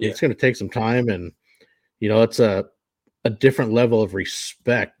 Yeah. It's going to take some time, and it's a different level of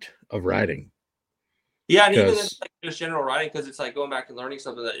respect of riding. Yeah, and even like just general riding, because it's like going back and learning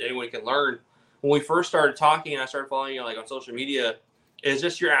something that anyone can learn. When we first started talking, and I started following you like on social media, is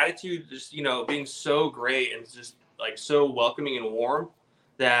just your attitude, just being so great and just like so welcoming and warm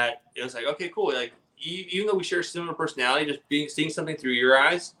that it was like, okay, cool. Like even though we share similar personality, just seeing something through your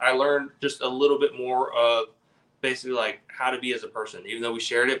eyes, I learned just a little bit more of basically like how to be as a person. Even though we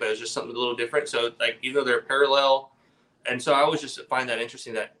shared it, but it was just something a little different. So like even though they're parallel, and so I always just find that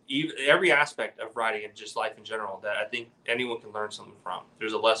interesting that every aspect of writing and just life in general that I think anyone can learn something from.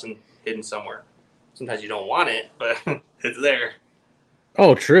 There's a lesson hidden somewhere. Sometimes you don't want it, but it's there.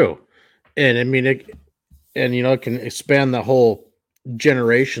 Oh, true. And I mean, it can expand the whole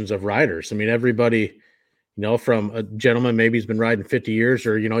generations of riders. I mean, everybody, from a gentleman, maybe he's been riding 50 years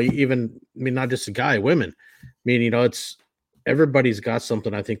or, even, I mean, not just a guy, women. I mean, it's everybody's got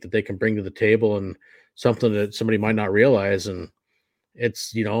something I think that they can bring to the table and something that somebody might not realize. And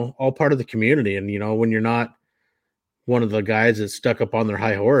it's, all part of the community. And, when you're not one of the guys that's stuck up on their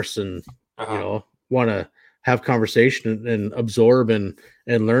high horse and, want to have conversation and absorb and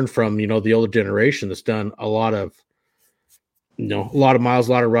learn from, the older generation that's done a lot of, a lot of miles,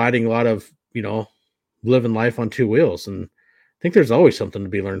 a lot of riding, a lot of, living life on two wheels. And I think there's always something to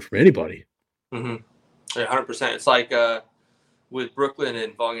be learned from anybody. Mm-hmm. 100%. It's like with Brooklyn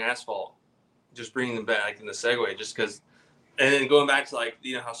and Vong Asphalt, just bringing them back in the segue, just because, and then going back to like,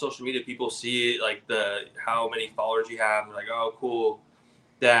 how social media people see it, like how many followers you have, like, oh, cool.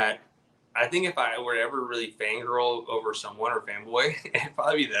 That I think if I were to ever really fangirl over someone or fanboy, it'd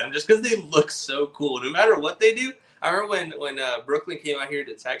probably be them, just because they look so cool, no matter what they do. I remember when Brooklyn came out here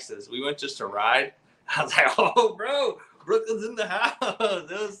to Texas, we went just to ride. I was like, oh, bro, Brooklyn's in the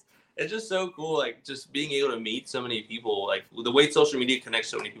house. It's just so cool, like just being able to meet so many people, like the way social media connects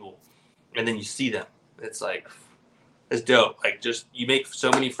so many people, and then you see them. It's like, it's dope. Like just you make so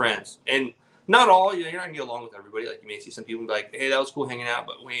many friends, and not all, you're not gonna get along with everybody. Like you may see some people be like, hey, that was cool hanging out,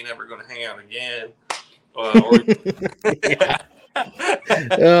 but we ain't ever gonna hang out again. Oh,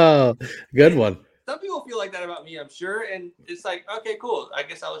 good one. Some people feel like that about me, I'm sure, and it's like, okay, cool. I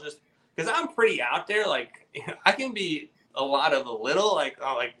guess I was just because I'm pretty out there. Like I can be a lot of a little, like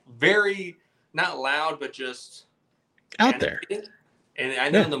very not loud, but just out there. And I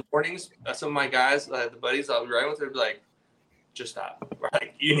know in the mornings, some of my guys, the buddies I'll be riding with, they'll be like, just stop.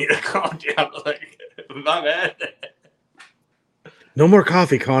 Like, you need to calm down. Like, my bad. No more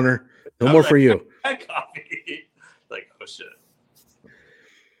coffee, Connor. No more for you. Coffee. Like, oh, shit.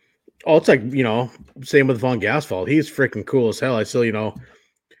 Oh, it's like, same with Vong Asphalt. He's freaking cool as hell. I still,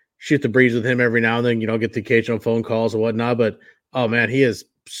 shoot the breeze with him every now and then, get the occasional phone calls and whatnot. But, oh, man, he is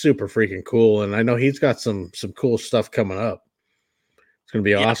super freaking cool. And I know he's got some cool stuff coming up. It's going to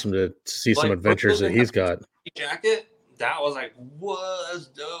be awesome to see some adventures that he's got. Jacket. That was like, whoa, that's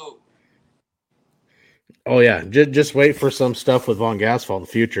dope. Oh, yeah. Just wait for some stuff with Vong Asphalt in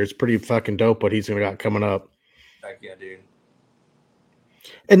the future. It's pretty fucking dope what he's going to got coming up. Heck yeah, dude.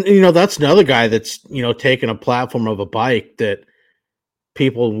 And, that's another guy that's, taking a platform of a bike that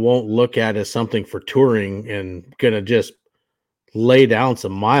people won't look at as something for touring and going to just lay down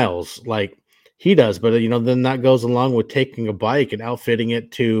some miles like he does. But, then that goes along with taking a bike and outfitting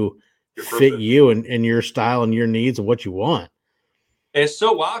it to fit you and your style and your needs and what you want. And it's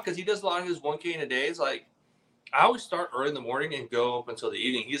so wild because he does a lot of his 1K in a day. It's like, I always start early in the morning and go up until the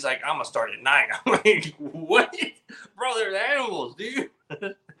evening. He's like, I'm going to start at 9. I'm like, what? Bro, they're animals, dude.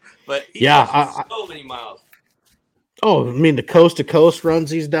 But he does so many miles. Oh, I mean, the coast to coast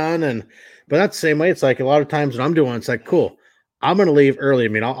runs he's done. But that's the same way. It's like a lot of times when I'm doing, it's like, cool, I'm going to leave early. I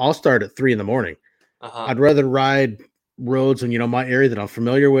mean, I'll start at 3 a.m. I'd rather ride roads in, my area that I'm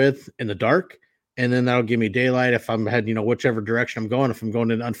familiar with in the dark. And then that'll give me daylight if I'm heading, whichever direction I'm going. If I'm going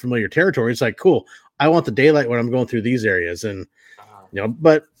in unfamiliar territory, it's like, cool, I want the daylight when I'm going through these areas. And,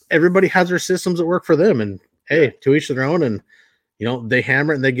 but everybody has their systems that work for them. And hey, to each their own. And, they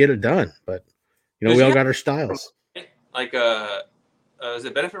hammer it and they get it done. But, we all got our styles. Like, is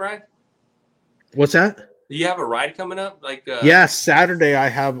it Benefit Ride? What's that? Do you have a ride coming up? Like, yeah, Saturday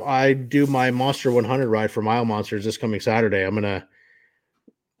I do my Monster 100 ride for Mile Monsters this coming Saturday.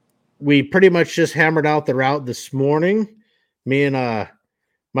 We pretty much just hammered out the route this morning. Me and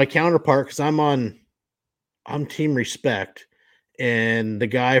my counterpart, because I'm Team Respect, and the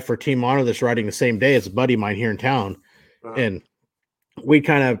guy for Team Honor that's riding the same day as a buddy of mine here in town. And we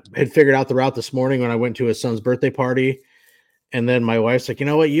kind of had figured out the route this morning when I went to his son's birthday party. And then my wife's like, you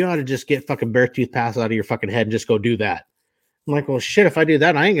know what? You ought to just get fucking Beartooth Pass out of your fucking head and just go do that. I'm like, well, shit, if I do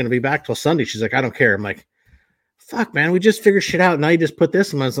that, I ain't going to be back till Sunday. She's like, I don't care. I'm like, fuck, man, we just figured shit out. Now you just put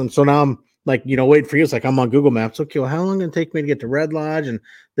this in my son. So now I'm like, waiting for you. It's like I'm on Google Maps. Okay, well, how long did it take me to get to Red Lodge and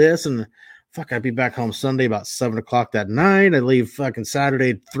this? And fuck, I'd be back home Sunday about 7 o'clock that night. I leave fucking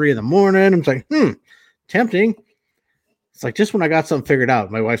Saturday at 3 a.m. I'm like, tempting. It's like just when I got something figured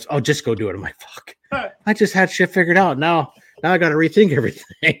out, my wife's, oh, just go do it. I'm like, fuck, I just had shit figured out. Now I got to rethink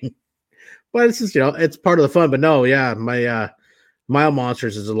everything. But it's just, it's part of the fun. But no, yeah, my Mile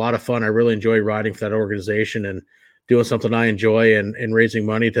Monsters is a lot of fun. I really enjoy riding for that organization and doing something I enjoy and raising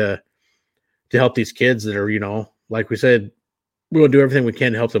money to help these kids that are, like we said, we will do everything we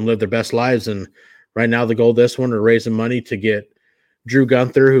can to help them live their best lives. And right now, the goal of this one are raising money to get Drew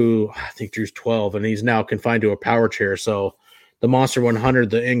Gunther, who I think Drew's 12, and he's now confined to a power chair. So the Monster 100,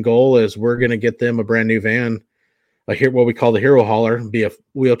 the end goal is we're going to get them a brand new van, what we call the Hero Hauler, be a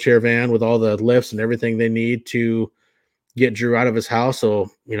wheelchair van with all the lifts and everything they need to get Drew out of his house.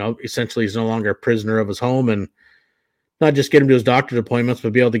 So, essentially he's no longer a prisoner of his home, and not just get him to his doctor's appointments,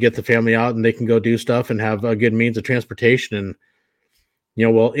 but be able to get the family out and they can go do stuff and have a good means of transportation. And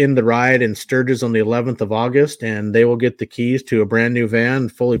we'll end the ride in Sturgis on the 11th of August, and they will get the keys to a brand new van,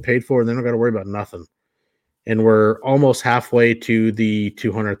 fully paid for, and they don't got to worry about nothing. And we're almost halfway to the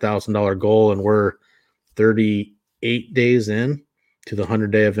 $200,000 goal, and we're 38 days in to the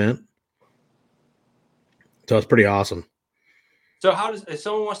 100-day event. So it's pretty awesome. So how does, if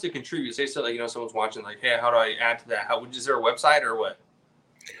someone wants to contribute, say so, like, someone's watching, like, hey, how do I add to that? Is there a website or what?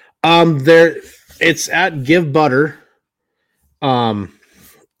 It's at Give Butter.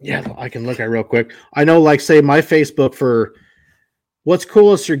 Yeah, I can look at it real quick. I know, like, say my Facebook for what's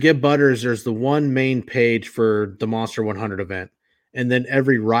cool is for Give Butters, there's the one main page for the Monster 100 event. And then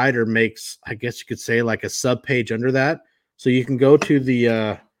every rider makes, I guess you could say, like a sub page under that. So you can go to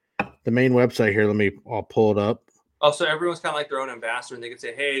the main website here. I'll pull it up. Oh, so everyone's kind of like their own ambassador, and they can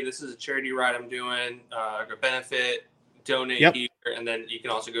say, hey, this is a charity ride I'm doing, a benefit, donate here, and then you can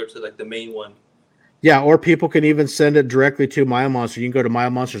also go to like the main one. Yeah, or people can even send it directly to Mile Monster. You can go to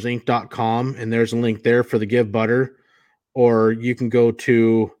milemonstersinc.com, and there's a link there for the Give Butter. Or you can go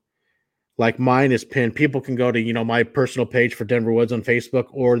to, like mine is pinned. People can go to, my personal page for Denver Woods on Facebook,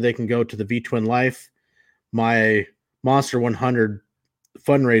 or they can go to the V-Twin Life. My Monster 100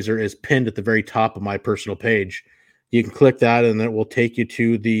 fundraiser is pinned at the very top of my personal page. You can click that, and it will take you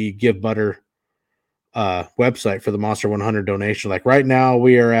to the Give Butter website for the Monster 100 donation. Like right now,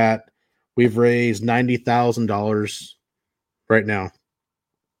 we've raised $90,000 right now.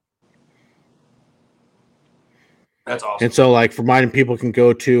 That's awesome. And so, like, for mine, people can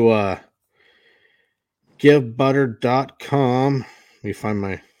go to givebutter.com. Let me find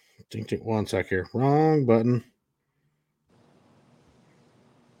my one sec here. Wrong button.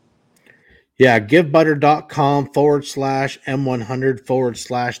 Yeah, givebutter.com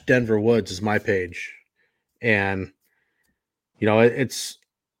 /M100 /Denver Woods is my page. And, it's,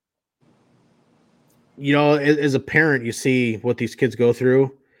 as a parent, you see what these kids go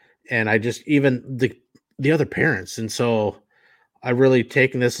through. And I just, even the other parents. And so I really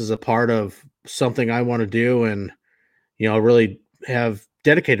taken this as a part of something I want to do, and really have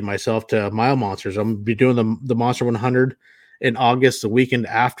dedicated myself to Mile Monsters. I'm gonna be doing the Monster 100 in August, the weekend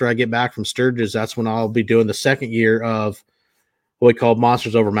after I get back from Sturgis. That's when I'll be doing the second year of what we call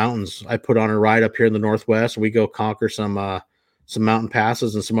Monsters Over Mountains. I put on a ride up here in the Northwest. We go conquer some mountain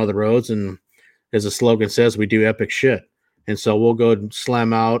passes and some other roads, and as the slogan says, we do epic shit. And so we'll go and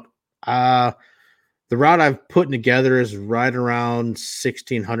slam out. The route I've put together is right around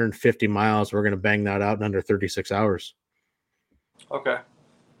 1,650 miles. We're going to bang that out in under 36 hours. Okay.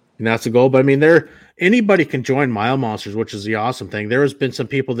 And that's the goal. But I mean, anybody can join Mile Monsters, which is the awesome thing. There has been some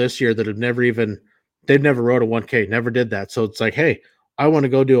people this year that they've never rode a 1K, never did that. So it's like, hey, I want to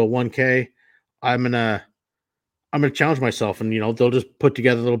go do a 1K. I'm gonna challenge myself, and they'll just put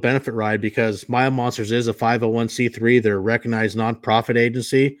together a little benefit ride, because Mile Monsters is a 501c3. They're a recognized nonprofit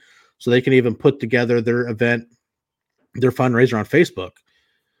agency. So they can even put together their event, their fundraiser on Facebook.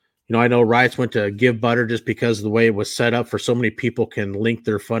 I know Riots went to Give Butter just because of the way it was set up, for so many people can link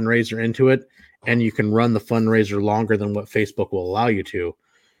their fundraiser into it, and you can run the fundraiser longer than what Facebook will allow you to.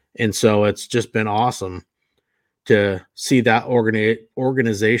 And so it's just been awesome to see that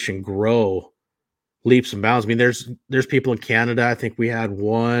organization grow leaps and bounds. I mean, there's people in Canada. I think we had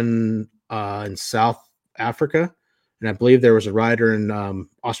one in South Africa, and I believe there was a rider in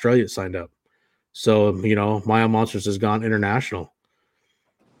Australia that signed up. So, Mile Monsters has gone international.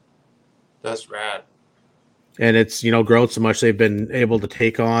 That's rad. And it's, grown so much they've been able to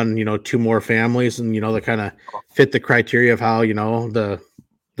take on, 2 more families, and, they kind of fit the criteria of how, the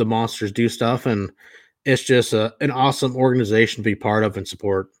monsters do stuff. And it's just an awesome organization to be part of and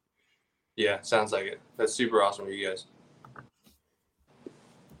support. Yeah, sounds like it. That's super awesome for you guys.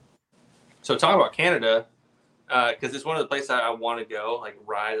 So talking about Canada, because it's one of the places I want to go, like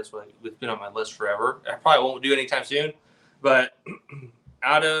ride. That's what it's been on my list forever. I probably won't do it anytime soon, but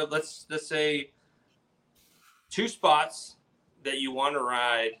out of let's say 2 spots that you want to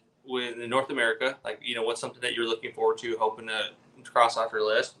ride in North America, like what's something that you're looking forward to, hoping to cross off your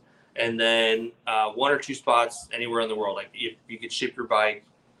list, and then 1 or 2 spots anywhere in the world. Like if you could ship your bike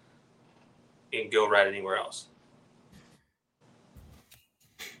and go ride anywhere else.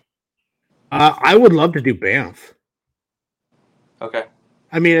 I would love to do Banff. Okay.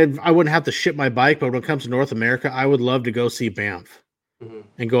 I mean, I wouldn't have to ship my bike, but when it comes to North America, I would love to go see Banff Mm-hmm.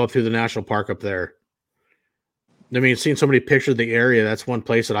 and go up through the national park up there. I mean, seeing so many pictures of the area, that's one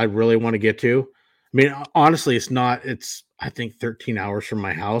place that I really want to get to. I mean, honestly, it's I think 13 hours from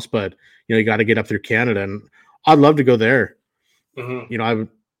my house, but you got to get up through Canada, and I'd love to go there. Mm-hmm. I would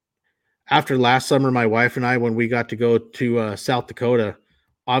after last summer, my wife and I, when we got to go to South Dakota,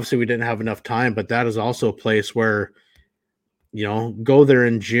 obviously we didn't have enough time, but that is also a place where go there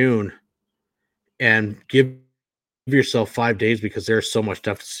in June and give yourself 5 days because there's so much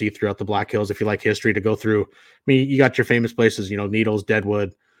stuff to see throughout the Black Hills. If you like history, to go through. I mean, you got your famous places, Needles,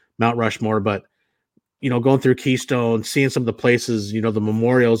 Deadwood, Mount Rushmore, but going through Keystone, seeing some of the places, the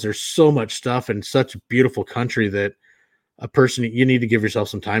memorials. There's so much stuff and such a beautiful country that you need to give yourself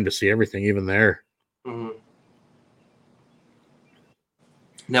some time to see everything, even there. Mm-hmm.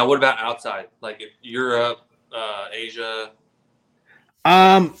 Now, what about outside, like Europe, Asia?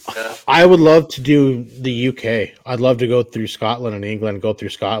 Um, Yeah. I would love to do the UK. I'd love to go through Scotland and England and go through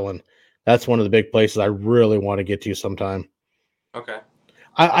Scotland. That's one of the big places I really want to get to sometime. Okay.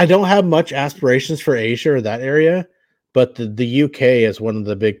 I don't have much aspirations for Asia or that area, but the UK is one of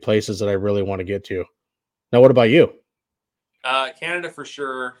the big places that I really want to get to. Now, what about you? Canada for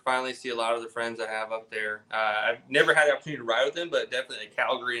sure. Finally, see a lot of the friends I have up there. I've never had the opportunity to ride with them, but definitely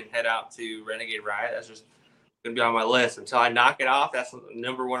Calgary and head out to Renegade Ride. That's just going to be on my list until I knock it off. That's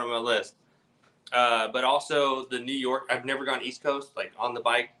number one on my list. But also the New York. I've never gone East Coast like on the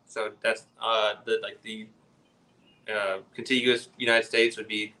bike, so that's the contiguous United States would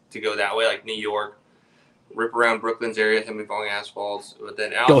be to go that way, like New York, rip around Brooklyn's area, hit me falling asphalts, but then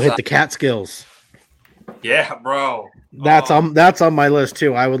Go hit outside, the Catskills. yeah, bro. That's on my list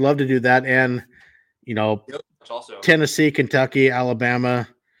too. I would love to do that, and Also, Tennessee, Kentucky, Alabama,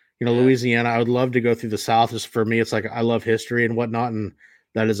 yeah. Louisiana. I would love to go through the South. Just for me, it's like I love history and whatnot, and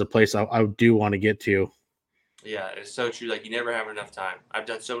that is a place I do want to get to. Yeah, it's so true. Like you never have enough time. I've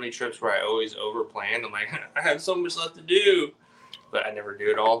done so many trips where I always overplan. I'm like, I have so much left to do, but I never do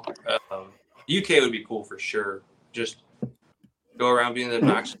it all. UK would be cool for sure. Just go around being the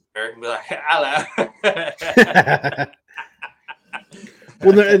obnoxious American, and be like, hello.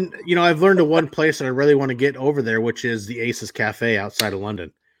 Well, and I've learned of one place that I really want to get over there, which is the Aces Cafe outside of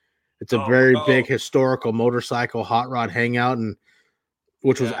London. It's a very big historical motorcycle hot rod hangout, and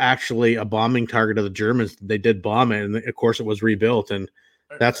which was actually a bombing target of the Germans. They did bomb it, and of course it was rebuilt. And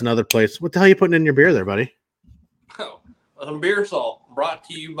that's another place. What the hell are you putting in your beer there, buddy? Oh, some beer salt brought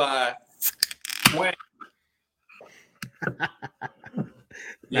to you by Swan.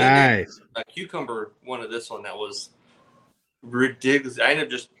 Nice. A cucumber one of this one that was ridiculous. I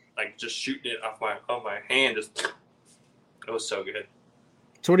ended up just shooting it off my hand. It was so good.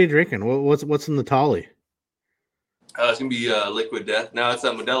 So what are you drinking? What's in the Tolly? It's gonna be Liquid Death. No, it's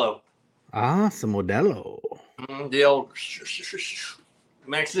a Modelo. Ah, some Modelo. The old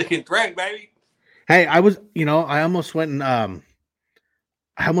Mexican drink, baby. Hey, I almost went and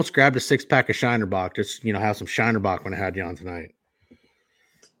I almost grabbed a 6-pack of Shinerbach. Just have some Shinerbach when I had you on tonight.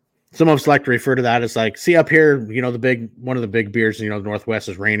 Some of us like to refer to that as like, see up here, one of the big beers, the Northwest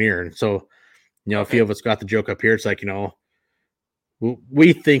is Rainier, and so a few of us got the joke up here. It's like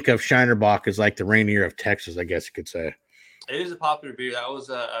we think of Shinerbach as like the Rainier of Texas, I guess you could say. It is a popular beer. That was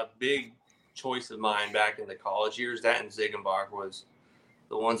a big choice of mine back in the college years. That and Ziegenbach was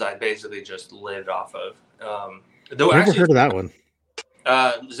the ones I basically just lived off of. Never heard of that one.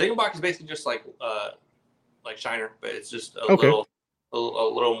 Ziegenbach is basically just like Shiner, but it's just a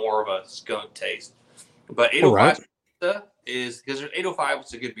little more of a skunk taste. But 805 is because there's 805.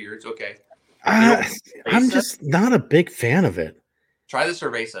 It's a good beer. It's okay. I'm just not a big fan of it. Try the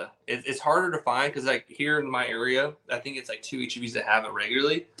Cerveza. It's harder to find because like here in my area, I think it's like 2 HEBs that have it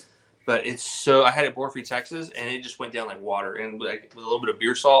regularly. But it's so I had it at Born Free, Texas, and it just went down like water. And like with a little bit of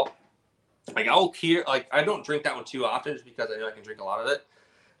beer salt, like I don't drink that one too often just because I know I can drink a lot of it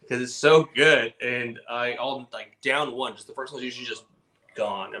because it's so good. And I'll like down one. Just the first one's usually just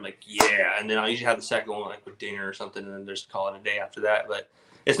gone. I'm like, yeah. And then I'll usually have the second one like with dinner or something, and then just call it a day after that. But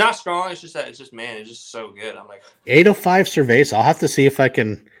it's not strong. It's just man, it's just so good. I'm like 805 Cerveza. I'll have to see if I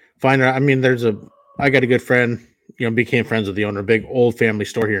can find her. I mean, I got a good friend, became friends with the owner, big old family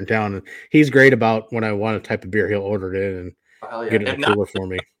store here in town. And he's great about when I want a type of beer, he'll order it in and get it in a cooler for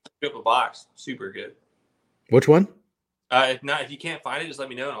me. Up a box. Super good. If one? If you can't find it, just let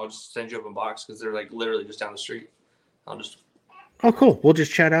me know and I'll just send you up a box because they're like literally just down the street. Oh, cool. We'll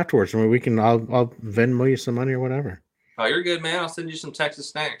just chat afterwards, and we can. I'll Venmo you some money or whatever. Oh, you're good, man. I'll send you some Texas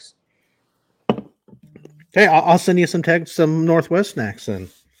snacks. Hey, I'll send you some Northwest snacks then.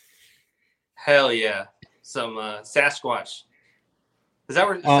 Hell yeah, some Sasquatch. Is that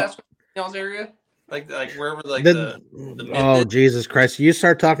where Sasquatch y'all's area? Like wherever like the myth oh is? Jesus Christ! You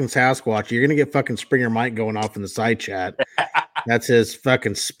start talking Sasquatch, you're gonna get fucking Springer Mike going off in the side chat. That's his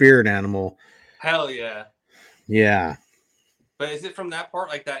fucking spirit animal. Hell yeah. Yeah. But is it from that part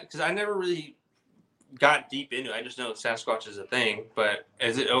like that? Because I never really got deep into it. I just know Sasquatch is a thing. But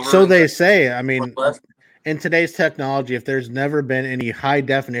is it over? So In they the say. I mean, Northwest? in today's technology, if there's never been any high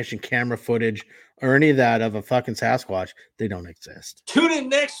definition camera footage or any of that of a fucking Sasquatch, they don't exist. Tune in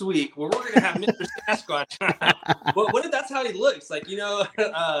next week where we're gonna have Mr. Sasquatch. But what if that's how he looks? Like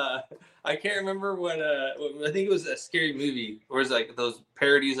I can't remember what I think it was a scary movie, or it's like those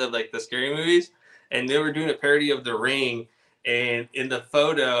parodies of like the scary movies, and they were doing a parody of The Ring, and in the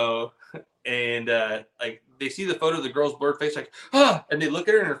photo, and like they see the photo of the girl's blurred face, like and they look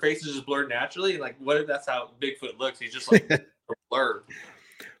at her and her face is just blurred naturally. And like, what if that's how Bigfoot looks? He's just like blurred.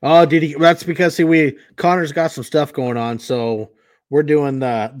 Oh, did he? That's because Connor's got some stuff going on, so we're doing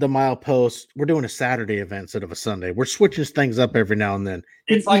the Milepost. We're doing a Saturday event instead of a Sunday. We're switching things up every now and then.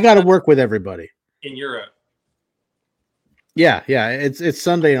 It's You like got to work with everybody. in Europe. Yeah. It's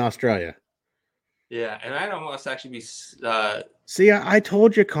Sunday in Australia. Yeah, and I'd almost actually be. See, I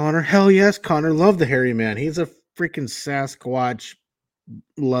told you, Connor. Hell yes, Connor. Love the hairy man. He's a freaking Sasquatch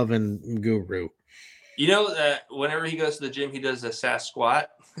loving guru. You know that whenever he goes to the gym, he does a sass squat.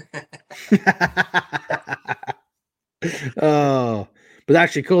 Oh, but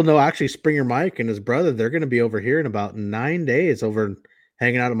actually, cool. No, actually, Springer Mike and his brother, they're going to be over here in about 9 days, over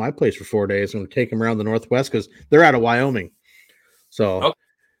hanging out at my place for 4 days. I'm going to take them around the Northwest because they're out of Wyoming. So Okay.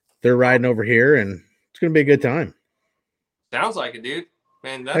 they're riding over here, and it's going to be a good time. Sounds like it, dude.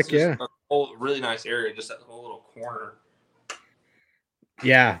 Man, that's Heck just yeah. a whole really nice area, just that whole little corner.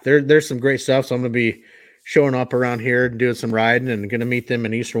 Yeah, there's some great stuff. So I'm going to be showing up around here and doing some riding, and going to meet them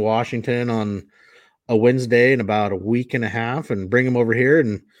in Eastern Washington on a Wednesday in about a week and a half, and bring them over here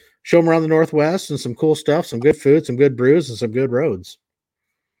and show them around the Northwest and some cool stuff, some good food, some good brews, and some good roads.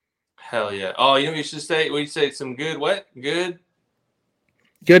 Hell yeah. Oh, you know what you should say? What you say? Some good what?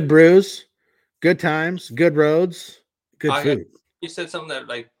 Good brews, good times, good roads, good food. You said something that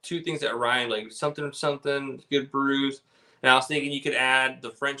like two things that rhyme, like something, good brews. And I was thinking you could add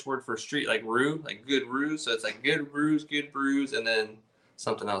the French word for street, like rue, like good rue. So it's like good brews, and then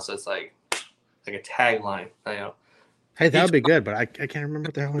something else that's like a tagline. You know, Hey, that would be good, but I can't remember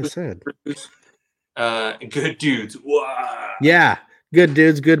what the hell I said. Good dudes. Wow. Yeah, good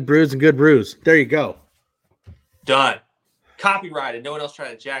dudes, good brews, and good brews. There you go. Done. Copyrighted. No one else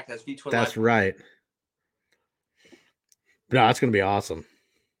tried to jack. That's V20. That's right. No, that's going to be awesome.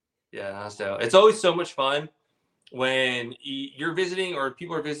 Yeah, that's dope. It's always so much fun when you're visiting or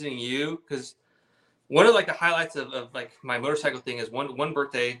people are visiting you, because one of like the highlights of like my motorcycle thing is one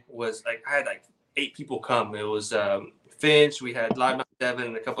birthday was like I had like 8 people come. It was Finch, we had Live Devin,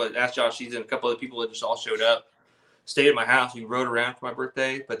 and a couple of Ask Josh Season, a couple of people that just all showed up, stayed at my house. We rode around for my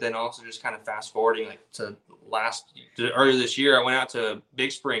birthday, but then also just kind of fast forwarding like to earlier this year, I went out to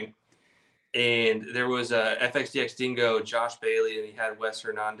Big Spring, and there was a FXDX Dingo, Josh Bailey, and he had Wes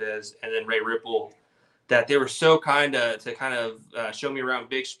Hernandez, and then Ray Ripple. That they were so kind to kind of show me around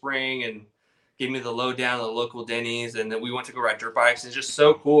Big Spring and give me the lowdown of the local Denny's, and then we went to go ride dirt bikes. It's just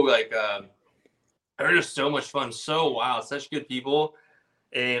so cool. Like they're just so much fun, so wild, such good people,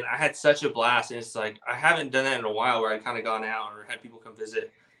 and I had such a blast. And it's like I haven't done that in a while, where I kind of gone out or had people come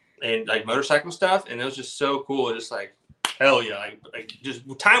visit and like motorcycle stuff, and it was just so cool. Just like hell yeah, like just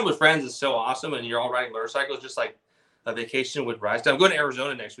time with friends is so awesome, and you're all riding motorcycles, just like a vacation with rides. I'm going to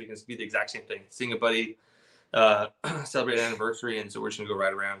Arizona next week, and it's be the exact same thing. Seeing a buddy celebrate an anniversary, and so we're just gonna go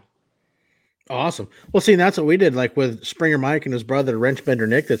ride around. Awesome. Well, see, that's what we did, like with Springer Mike and his brother Wrench Bender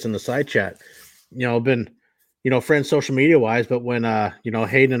Nick, that's in the side chat. Been friends social media wise, but when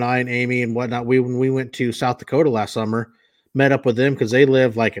Hayden and I and Amy and whatnot, when we went to South Dakota last summer, met up with them because they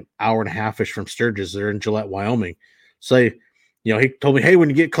live like an hour and a half ish from Sturgis. They're in Gillette, Wyoming. So he told me, hey, when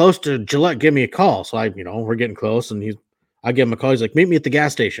you get close to Gillette, give me a call. So we're getting close, and I give him a call. He's like, meet me at the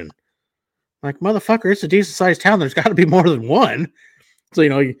gas station. I'm like, motherfucker, it's a decent sized town. There's got to be more than one. So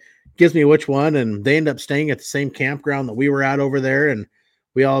he gives me which one, and they end up staying at the same campground that we were at over there, and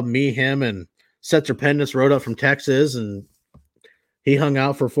we all, me, him, and Setzer Pendus rode up from Texas, and he hung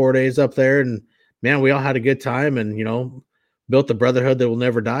out for 4 days up there, and man, we all had a good time, and built the brotherhood that will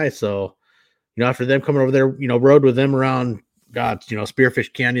never die. So after them coming over there, rode with them around God,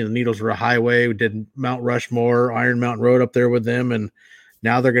 Spearfish Canyon, the Needles River Highway. We did Mount Rushmore, Iron Mountain Road up there with them, and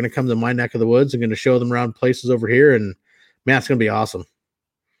now they're going to come to my neck of the woods and going to show them around places over here. And man, it's going to be awesome.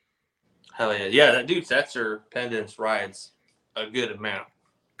 Hell yeah. Yeah, that dude Setzer Pendants rides a good amount.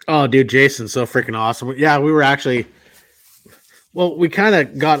 Oh, dude, Jason's so freaking awesome. Yeah, we were actually, well, we kind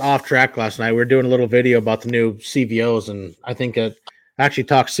of got off track last night. We were doing a little video about the new CVOs, and I think it actually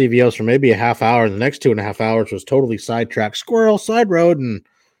talked CVOs for maybe a half hour. And the next 2.5 hours was totally sidetracked, squirrel, side road, and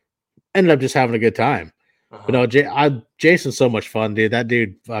ended up just having a good time. But no, Jason's so much fun, dude. That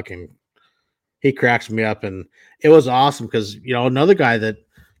dude fucking, he cracks me up. And it was awesome because, another guy that,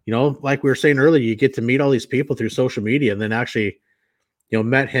 like we were saying earlier, you get to meet all these people through social media, and then actually,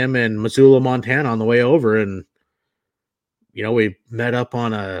 met him in Missoula, Montana on the way over. And, we met up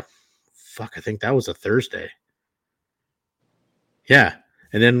on I think that was a Thursday. Yeah.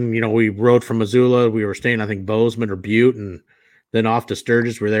 And then, we rode from Missoula. We were staying, I think, Bozeman or Butte, and then off to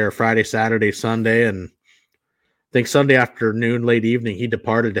Sturgis. We're there Friday, Saturday, Sunday. And I think Sunday afternoon, late evening, he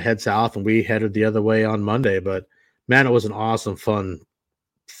departed to head south, and we headed the other way on Monday. But man, it was an awesome,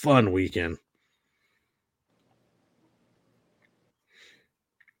 fun weekend.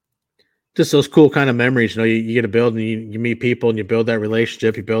 Just those cool kind of memories, you get to build, and you meet people, and you build that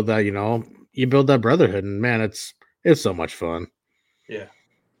relationship, you build that, you build that brotherhood, and man, it's so much fun. Yeah.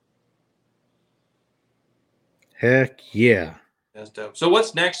 Heck yeah. That's dope. So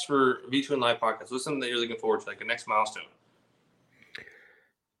what's next for V2N Live Podcast? What's something that you're looking forward to, like the next milestone?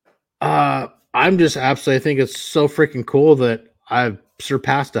 I'm just absolutely, I think it's so freaking cool that I've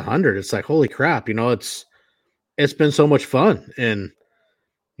surpassed 100. It's like, holy crap, it's been so much fun. And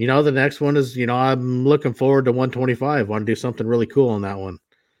the next one is, I'm looking forward to 125. Want to do something really cool on that one,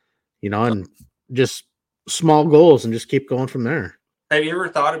 and just small goals and just keep going from there. Have you ever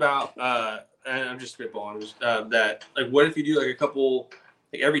thought about, and I'm just spitballing, that, like, what if you do like a couple,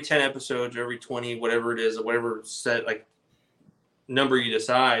 like every 10 episodes or every 20, whatever it is, or whatever set, like, number you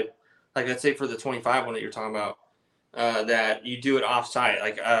decide, like, let's say for the 25 one that you're talking about, that you do it off-site.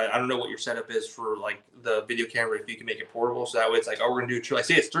 Like, I don't know what your setup is for, like, the video camera, if you can make it portable. So that way it's like, we're going to do, like,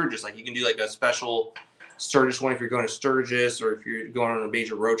 say it's Sturgis. Like, you can do, like, a special Sturgis one if you're going to Sturgis, or if you're going on a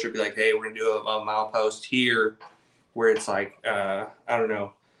major road trip, be like, hey, we're going to do a milepost here, where it's like, I don't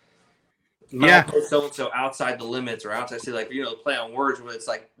know. Milepost so-and-so outside the limits, or outside, say, like, play on words, where it's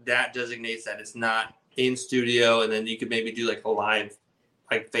like that designates that it's not in studio, and then you could maybe do, like, a live,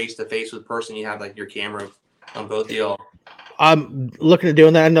 like, face-to-face with the person. You have, like, your camera on both of y'all. I'm looking at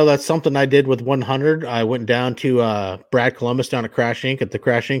doing that. I know that's something I did with 100. I went down to Brad Columbus down at Crash Inc. at the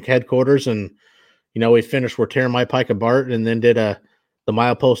Crash Inc. headquarters, and we finished. We're tearing my Pike and Bart, and then did the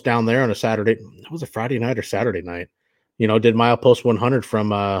Milepost down there on a Saturday. It was a Friday night or Saturday night. Did Milepost 100 from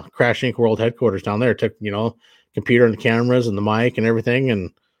Crash Inc. World headquarters down there. Took computer and the cameras and the mic and everything,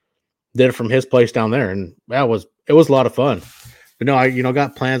 and did it from his place down there, and it was a lot of fun. But no, I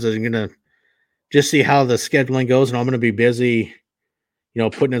got plans. I'm gonna just see how the scheduling goes, and I'm going to be busy,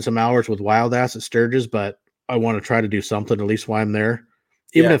 putting in some hours with Wild Ass at Sturgis, but I want to try to do something at least while I'm there,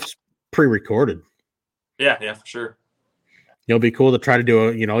 even if it's pre-recorded. Yeah, for sure. It'd be cool to try to do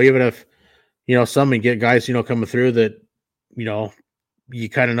it, even if, some get guys, coming through that, you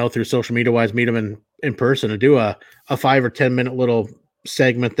kind of know through social media wise, meet them in person, and do a 5 or 10 minute little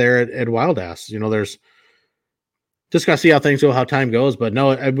segment there at Wild Ass. There's just got to see how things go, how time goes, but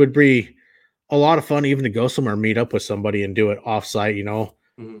no, it would be a lot of fun even to go somewhere, meet up with somebody and do it off-site,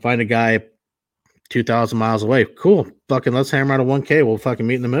 find a guy 2,000 miles away. Cool. Fucking let's hammer out a 1K. We'll fucking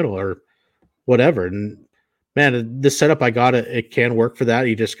meet in the middle or whatever. And man, this setup I got, it can work for that.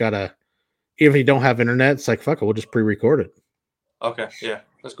 You just got to, even if you don't have internet, it's like, fuck it, we'll just pre-record it. Okay. Yeah.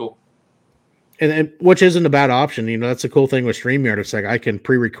 That's cool. And which isn't a bad option. That's a cool thing with StreamYard. It's like I can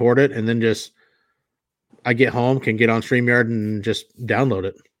pre-record it and then just, I get home, can get on StreamYard and just download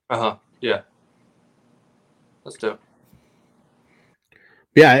it. Yeah. That's dope.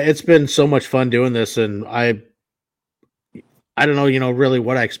 Yeah, it's been so much fun doing this, and I don't know, really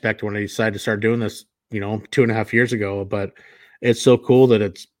what I expect when I decided to start doing this, 2.5 years ago, but it's so cool that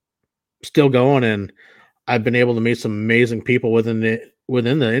it's still going, and I've been able to meet some amazing people within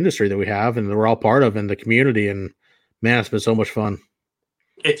the industry that we have, and we're all part of in the community, and man, it's been so much fun.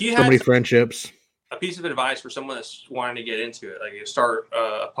 If you so many friendships. A piece of advice for someone that's wanting to get into it, like you start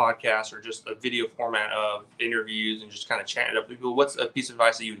a podcast or just a video format of interviews and just kind of chatting up with people, what's a piece of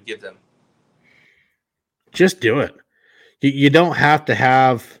advice that you would give them? Just do it. You don't have to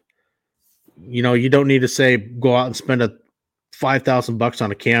have, you don't need to say, go out and spend $5,000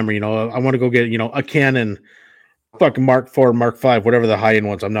 on a camera. I want to go get, a Canon fucking Mark IV, Mark V, whatever the high end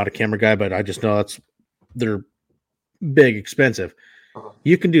ones. I'm not a camera guy, but I just know they're big, expensive. Uh-huh.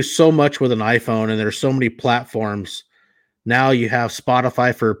 You can do so much with an iPhone, and there's so many platforms. Now you have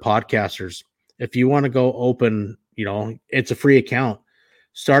Spotify for podcasters. If you want to go open, it's a free account.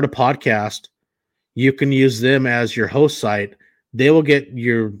 Start a podcast. You can use them as your host site. They will get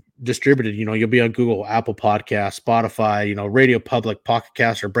your distributed. You'll be on Google, Apple Podcasts, Spotify, Radio Public, Pocket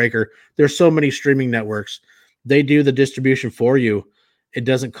Cast, or Breaker. There's so many streaming networks. They do the distribution for you. It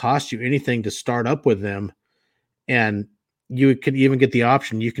doesn't cost you anything to start up with them. And you can even get the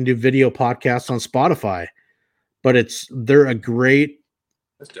option. You can do video podcasts on Spotify, but they're a great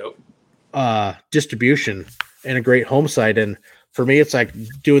That's dope. Distribution and a great home site. And for me, it's like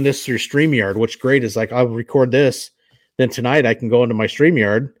doing this through StreamYard. What's great is like I'll record this, then tonight I can go into my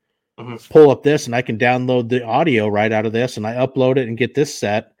StreamYard, pull up this, and I can download the audio right out of this, and I upload it and get this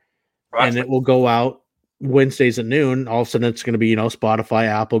set, and it will go out Wednesdays at noon. All of a sudden, it's going to be Spotify,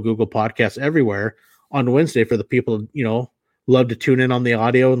 Apple, Google Podcasts, everywhere on Wednesday for the people love to tune in on the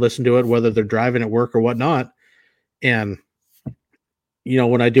audio and listen to it, whether they're driving at work or whatnot. And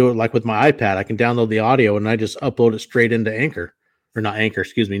when I do it like with my iPad, I can download the audio and I just upload it straight into Anchor, or not Anchor,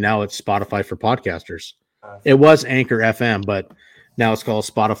 excuse me. Now it's Spotify for podcasters. It was Anchor FM, but now it's called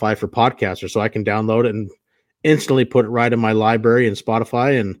Spotify for podcasters. So I can download it and instantly put it right in my library in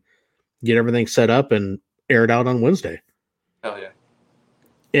Spotify and get everything set up and air it out on Wednesday. Hell yeah.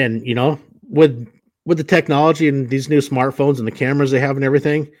 And, with the technology and these new smartphones and the cameras they have and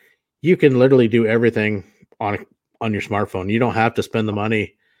everything, you can literally do everything on your smartphone. You don't have to spend the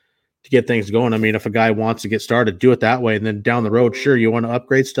money to get things going. I mean, if a guy wants to get started, do it that way. And then down the road, sure, you want to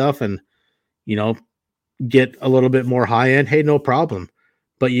upgrade stuff and, get a little bit more high end. Hey, no problem.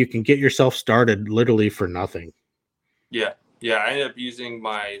 But you can get yourself started literally for nothing. Yeah. Yeah. I ended up using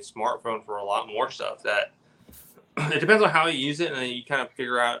my smartphone for a lot more stuff that it depends on how you use it. And then you kind of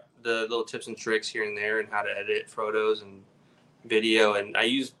figure out the little tips and tricks here and there and how to edit photos and video. And I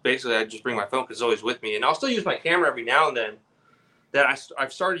just bring my phone because it's always with me, and I'll still use my camera every now and then.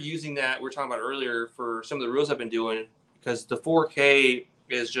 I've started using that we were talking about earlier for some of the reels I've been doing, because the 4K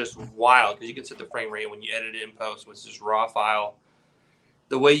is just wild because you can set the frame rate when you edit it in post with this raw file.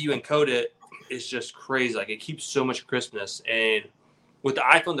 The way you encode it is just crazy. Like, it keeps so much crispness. And with the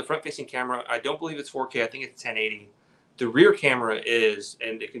iPhone, the front facing camera, I don't believe it's 4K. I think it's 1080. The rear camera is,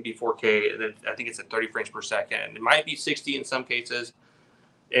 and it can be 4K, and then I think it's at 30 frames per second. It might be 60 in some cases,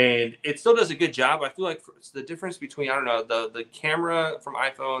 and it still does a good job. I feel like it's the difference between, I don't know, the camera from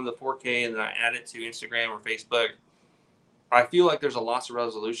iPhone, the 4K, and then I add it to Instagram or Facebook. I feel like there's a loss of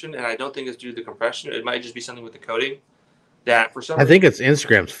resolution, and I don't think it's due to the compression. It might just be something with the coding that for some reason. I think it's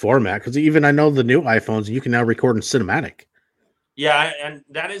Instagram's format, because even I know the new iPhones, you can now record in cinematic. Yeah, and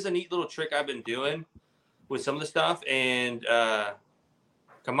that is a neat little trick I've been doing with some of the stuff. And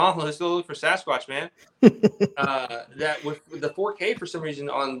come on, let's go look for Sasquatch, man. That with the 4K, for some reason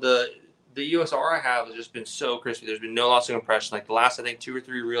on the EOS R I have has just been so crispy. There's been no loss of compression. Like the last, I think, 2 or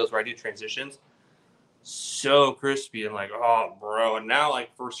 3 reels where I do transitions, so crispy. I'm like, oh, bro. And now,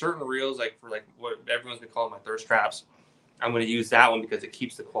 like, for certain reels, like for like what everyone's been calling my thirst traps, I'm going to use that one because it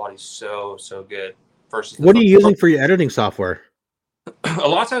keeps the quality so good. Versus what are you using for your editing software? A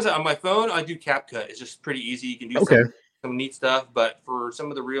lot of times on my phone, I do CapCut. It's just pretty easy. You can do some neat stuff. But for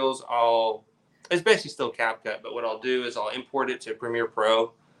some of the reels, it's basically still CapCut. But what I'll do is I'll import it to Premiere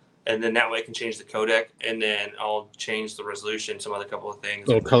Pro, and then that way I can change the codec, and then I'll change the resolution, some other couple of things.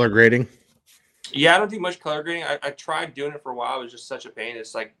 Oh, color grading? Yeah, I don't do much color grading. I tried doing it for a while. It was just such a pain.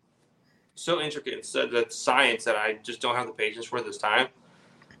 It's like so intricate. It's that science that I just don't have the patience for this time.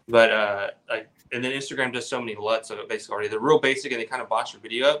 But and then Instagram does so many LUTs of it basically already. They're real basic and they kind of botch your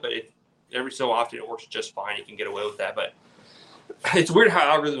video up, but every so often it works just fine. You can get away with that. But it's weird how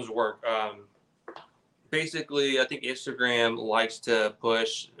algorithms work. Basically, I think Instagram likes to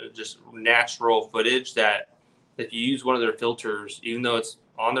push just natural footage that if you use one of their filters, even though it's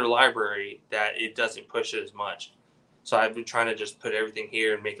on their library, that it doesn't push it as much. So I've been trying to just put everything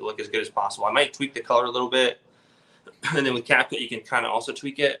here and make it look as good as possible. I might tweak the color a little bit. And then with CapCut, you can kind of also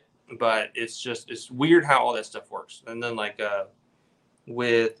tweak it. But it's weird how all that stuff works. And then like I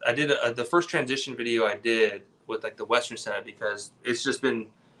did the first transition video I did with like the Western setup, because I've been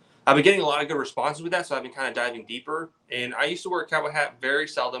getting a lot of good responses with that. So I've been kind of diving deeper. And I used to wear a cowboy hat very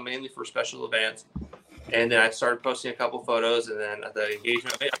seldom, mainly for special events. And then I started posting a couple photos, and then the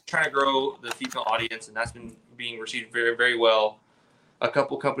engagement. I'm trying to grow the female audience, and that's been being received very, very well. A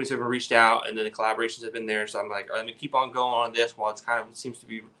couple companies have been reached out, and then the collaborations have been there. So I'm like, let me keep on going on this while it seems to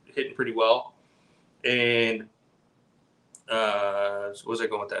be hitting pretty well. And what was I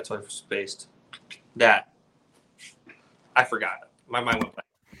going with that? So I spaced that. I forgot. My mind went blank.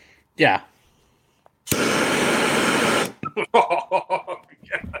 Yeah. Oh,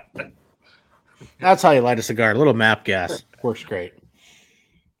 That's how you light a cigar. A little map gas works great.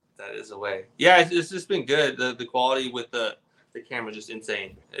 that is a way. Yeah, it's just been good. The quality with the camera is just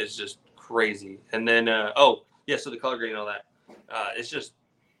insane. It's just crazy. And then so the color grading and all that, it's just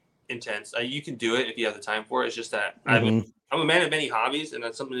intense. You can do it if you have the time for it. It's just that Mm-hmm. I'm a man of many hobbies, and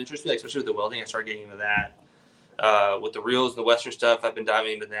that's something that interests me, like, especially with the welding. I started getting into that. With the reels and the Western stuff, I've been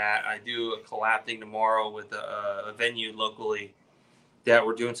diving into that. I do a collab thing tomorrow with a venue locally that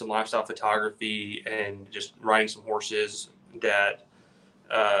we're doing some lifestyle photography and just riding some horses. That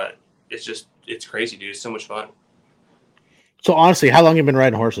it's crazy, dude. It's so much fun. So honestly, how long have you been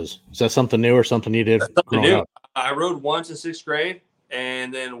riding horses? Is that something new or something you did That's something growing new. up? I rode once in 6th grade,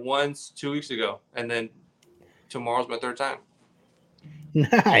 and then once 2 weeks ago, and then tomorrow's my third time.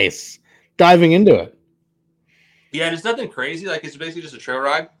 Nice. Diving into it. Yeah, it's nothing crazy. Like, it's basically just a trail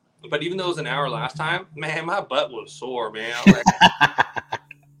ride. But even though it was an hour last time, man, my butt was sore, man. I was like,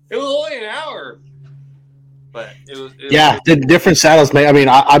 it was only an hour, but Yeah, the different saddles. I mean,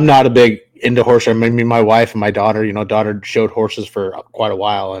 I'm not a big into horse. I mean, my wife and my daughter. Daughter showed horses for quite a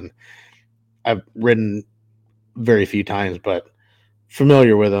while, and I've ridden very few times, but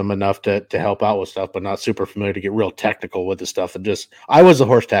familiar with them enough to help out with stuff, but not super familiar to get real technical with the stuff. And just I was the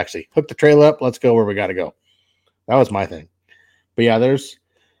horse taxi. Hook the trail up. Let's go where we got to go. That was my thing. But yeah, there's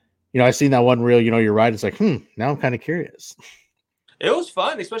I seen that one reel. You're right. It's like, now I'm kind of curious. It was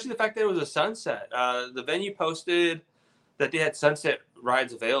fun, especially the fact that it was a sunset. The venue posted that they had sunset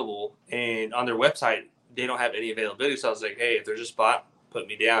rides available, and on their website they don't have any availability. So I was like, hey, if there's a spot, put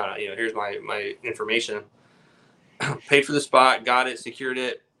me down. Here's my information. Paid for the spot, got it, secured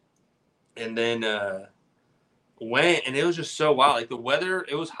it, and then went. And it was just so wild. Like, the weather,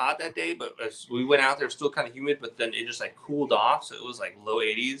 it was hot that day, but as we went out there, it was still kind of humid. But then it just like cooled off, so it was like low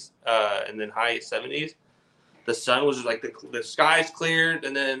 80s, and then high 70s. The sun was just like the skies cleared,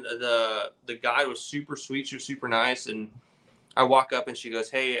 and then the guy was super sweet. She was super nice, and I walk up and she goes,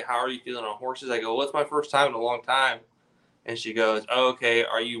 "Hey, how are you feeling on horses?" I go, "Well, it's my first time in a long time." And she goes, "Oh, okay,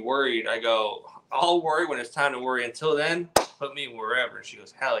 are you worried?" I go, "I'll worry when it's time to worry. Until then, put me wherever." And she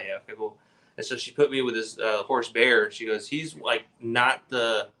goes, "Hell yeah, okay, cool." And so she put me with this horse Bear. She goes, "He's like not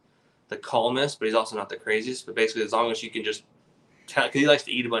the calmest, but he's also not the craziest. But basically, as long as you can just because he likes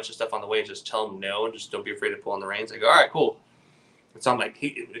to eat a bunch of stuff on the way, just tell him no and just don't be afraid to pull on the reins." I go, "All right, cool." And so I'm like,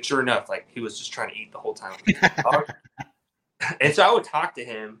 sure enough, like, he was just trying to eat the whole time. And so I would talk to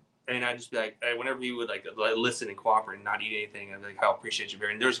him, and I'd just be like, whenever he would like listen and cooperate and not eat anything, I'd be like, "I appreciate you,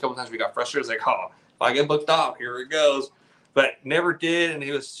 Barry." And there was a couple times we got frustrated. I was like, "Oh, if I get booked off, here it goes." But never did, and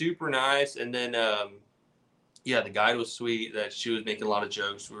he was super nice. And then, the guide was sweet. That she was making a lot of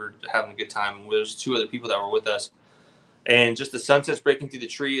jokes. We were having a good time. And there was 2 other people that were with us. And just the sunsets breaking through the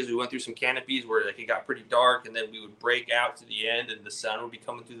trees. We went through some canopies where like it got pretty dark, and then we would break out to the end, and the sun would be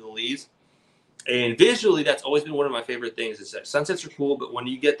coming through the leaves. And visually, that's always been one of my favorite things. Is that sunsets are cool, but when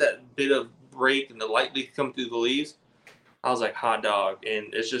you get that bit of break and the light come through the leaves, I was like, hot dog.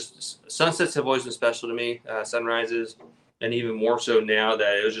 And it's just sunsets have always been special to me. Sunrises, and even more so now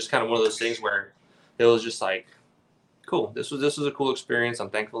that it was just kind of one of those things where it was just like, cool. This was a cool experience. I'm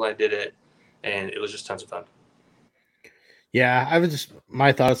thankful I did it, and it was just tons of fun. Yeah, I was just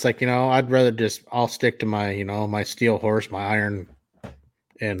my thoughts like, I'd rather I'll stick to my, my steel horse, my iron,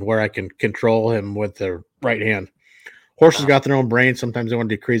 and where I can control him with the right hand. Horses got their own brain. Sometimes they want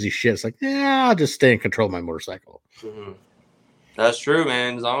to do crazy shit. It's like, yeah, I'll just stay in control of my motorcycle. Mm-hmm. That's true,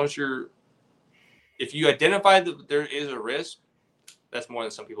 man. As long as if you identify that there is a risk, that's more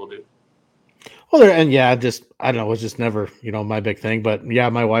than some people do. Well, and yeah, I don't know. It was just never, my big thing. But yeah,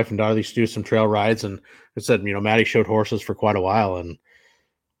 my wife and daughter used to do some trail rides, and it said, Maddie showed horses for quite a while, and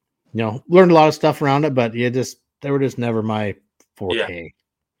learned a lot of stuff around it. But they were just never my forte.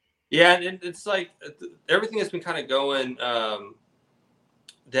 Yeah, and it's like everything that's been kind of going.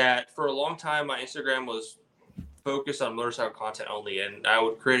 That for a long time, my Instagram was focused on motorcycle content only, and I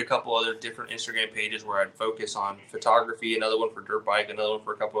would create a couple other different Instagram pages where I'd focus on photography, another one for dirt bike, another one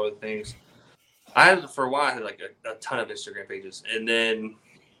for a couple other things. For a while, I had like a ton of Instagram pages, and then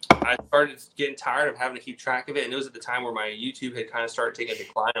I started getting tired of having to keep track of it. And it was at the time where my YouTube had kind of started taking a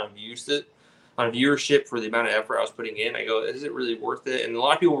decline on viewership for the amount of effort I was putting in. I go, is it really worth it? And a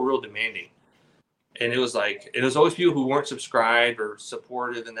lot of people were real demanding. And it was always people who weren't subscribed or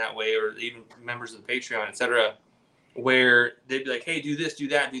supportive in that way, or even members of the Patreon, etc., where they'd be like, "Hey, do this, do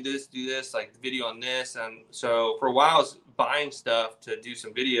that, do this, like video on this." And so for a while, I was buying stuff to do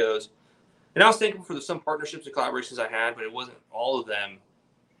some videos, and I was thankful for some partnerships and collaborations I had, but it wasn't all of them.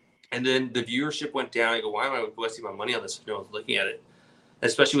 And then the viewership went down. I go, "Why am I wasting my money on this if no one's looking at it?"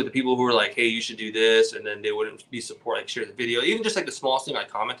 especially with the people who were like, hey, you should do this. And then they wouldn't be support, like share the video, even just like the smallest thing, like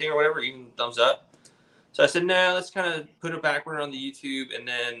commenting or whatever, even thumbs up. So I said, nah, let's kind of put a back burner on the YouTube. And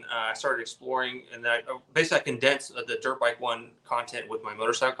then I started exploring, and I basically I condensed the dirt bike one content with my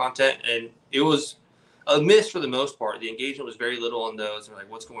motorcycle content. And it was a miss for the most part. The engagement was very little on those. They're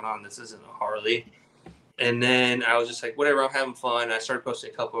like, what's going on? This isn't a Harley. And then I was just like, whatever, I'm having fun. I started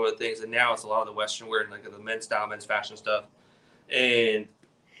posting a couple of other things. And now it's a lot of the Western wear and like the men's style, men's fashion stuff. And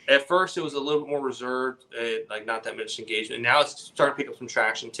at first it was a little bit more reserved, like not that much engagement. And now it's starting to pick up some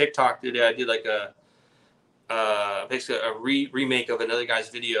traction. TikTok did it. I did like basically a remake of another guy's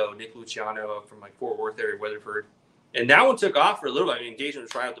video, Nick Luciano from like Fort Worth area, Weatherford. And that one took off for a little bit. I mean, engagement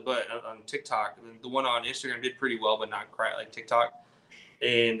was right out the butt on TikTok. The one on Instagram did pretty well, but not quite like TikTok.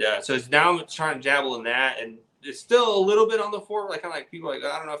 And so it's now I'm trying to dabble in that, and it's still a little bit on the forward. Like kind of like people are like,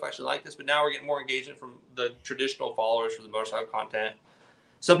 I don't know if I should like this, but now we're getting more engagement from the traditional followers for the motorcycle content.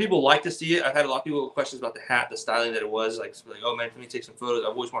 Some people like to see it. I've had a lot of people with questions about the hat, the styling that it was. Like, oh man, let me take some photos.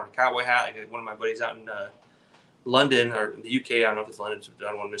 I've always wanted a cowboy hat. Like one of my buddies out in London or the UK, I don't know if it's London, so I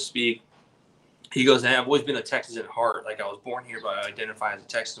don't want to misspeak. He goes, I've always been a Texan at heart. Like I was born here, but I identify as a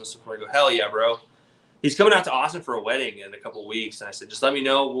Texan. So I go, hell yeah, bro. He's coming out to Austin for a wedding in a couple of weeks. And I said, just let me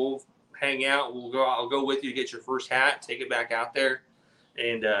know. We'll hang out. I'll go with you to get your first hat, take it back out there.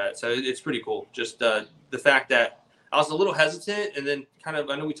 And so it's pretty cool. Just the fact that I was a little hesitant, and then kind of,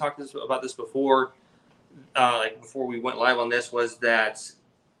 I know we talked about this before, like before we went live on this, was that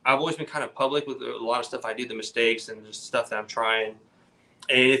I've always been kind of public with a lot of stuff I do, the mistakes and just stuff that I'm trying.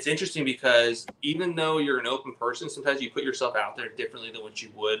 And it's interesting because even though you're an open person, sometimes you put yourself out there differently than what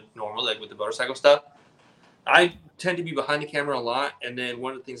you would normally, like with the motorcycle stuff. I tend to be behind the camera a lot. And then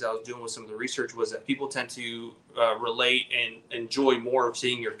one of the things I was doing with some of the research was that people tend to relate and enjoy more of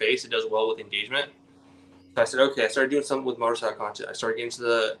seeing your face. It does well with engagement. So I said, okay, I started doing something with motorcycle content. I started getting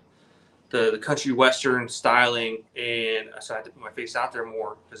to the country Western styling, and so I had to put my face out there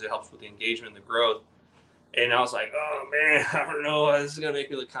more because it helps with the engagement and the growth. And I was like, oh man, I don't know, this is gonna make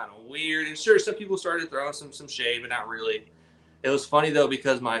me look kind of weird. And sure, some people started throwing some shade, but not really. It was funny though,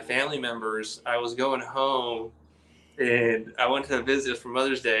 because my family members, I was going home and I went to visit for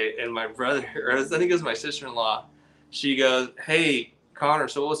Mother's Day, and my brother, or I think it was my sister-in-law, she goes, hey Connor,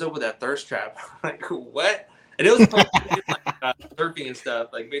 so what was up with that thirst trap? I'm like, what? And it was fun, like, surfing and stuff.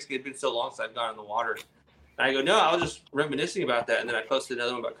 Like basically it'd been so long since I've gone in the water. And I go, no, I was just reminiscing about that. And then I posted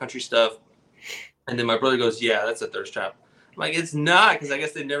another one about country stuff. And then my brother goes, yeah, that's a thirst trap. I'm like, it's not, because I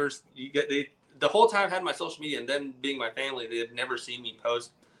guess the whole time I've had my social media and them being my family, they had never seen me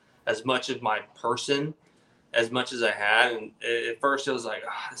post as much of my person as much as I had. And at first it was like,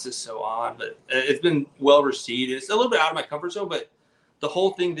 oh, this is so odd, but it's been well received. It's a little bit out of my comfort zone, but the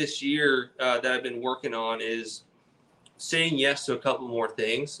whole thing this year that I've been working on is saying yes to a couple more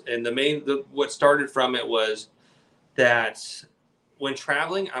things. And what started from it was that when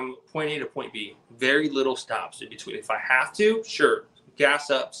traveling, I'm point A to point B, very little stops in between. If I have to, sure, gas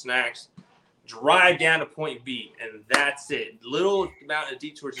up, snacks, drive down to point B, and that's it. Little amount of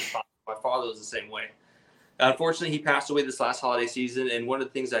detours is possible. My father was the same way. Unfortunately, he passed away this last holiday season, and one of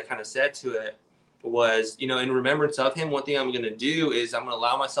the things I kind of said to it was, in remembrance of him, one thing I'm going to do is I'm going to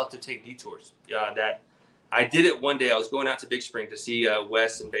allow myself to take detours. That I did it one day. I was going out to Big Spring to see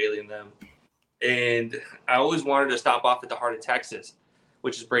Wes and Bailey and them. And I always wanted to stop off at the heart of Texas,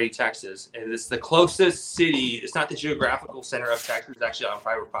 which is Brady, Texas. And it's the closest city. It's not the geographical center of Texas. It's actually on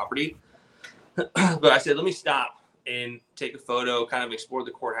private property. But I said, let me stop and take a photo, kind of explore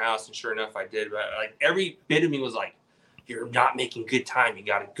the courthouse. And sure enough, I did. But like every bit of me was like, you're not making good time. You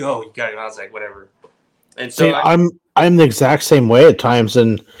got to go. And I was like, whatever. And so I'm the exact same way at times.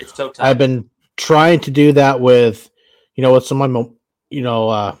 And it's so tough. I've been trying to do that with, with some of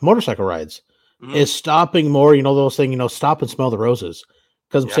my, motorcycle rides. Is stopping more, those things, stop and smell the roses.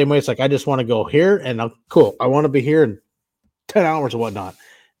 Because the same way, it's like, I just want to go here and cool. I want to be here in 10 hours or whatnot.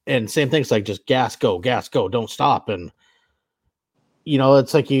 And same thing, it's like just gas, go, don't stop. And,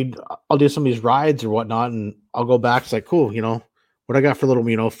 it's like I'll do some of these rides or whatnot and I'll go back. It's like, cool, what I got for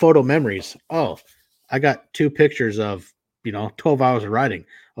little, photo memories. Oh, I got 2 pictures of, 12 hours of riding.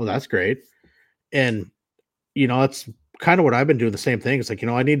 Oh, that's great. And, it's kind of what I've been doing the same thing. It's like,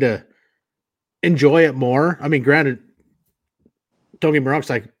 I need to enjoy it more. I mean, granted, don't get me wrong,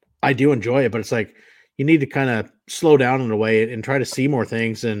 it's like I do enjoy it, but it's like you need to kind of slow down in a way and try to see more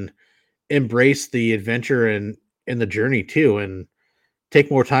things and embrace the adventure and the journey too, and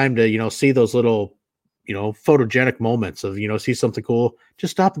take more time to see those little photogenic moments of see something cool,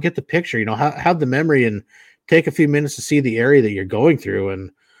 just stop and get the picture, have the memory and take a few minutes to see the area that you're going through.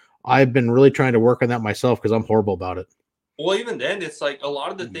 And I've been really trying to work on that myself because I'm horrible about it. Well, even then, it's like a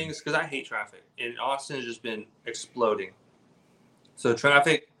lot of the things, because I hate traffic, and Austin has just been exploding. So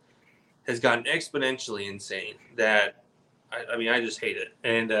traffic has gotten exponentially insane that, I mean, I just hate it.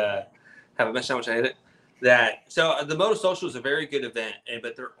 And haven't mentioned how much I hate it. The Moto Social is a very good event,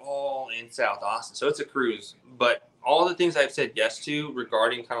 but they're all in South Austin. So it's a cruise. But all the things I've said yes to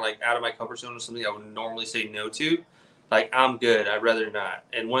regarding kind of like out of my comfort zone or something I would normally say no to, like I'm good. I'd rather not.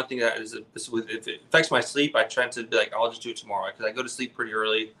 And one thing that is if it affects my sleep, I try to be like, I'll just do it tomorrow because I go to sleep pretty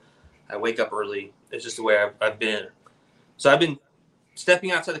early. I wake up early. It's just the way I've been. So I've been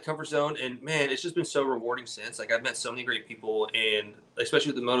stepping outside the comfort zone, and man, it's just been so rewarding since. Like I've met so many great people, and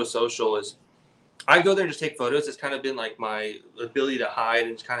especially with the Moto Social is I go there and just take photos. It's kind of been like my ability to hide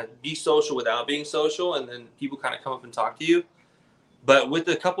and just kind of be social without being social, and then people kind of come up and talk to you. But with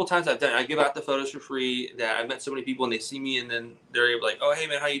the couple times I've done, I give out the photos for free. That I've met so many people, and they see me, and then they're able like, "Oh, hey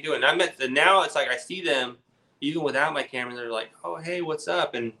man, how you doing?" And now it's like I see them even without my camera, and they're like, "Oh, hey, what's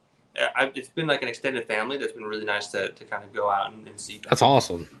up?" And it's been like an extended family that's been really nice to kind of go out and see them. That's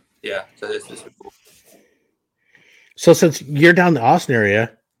awesome. Yeah, so it's been cool. So since you're down the Austin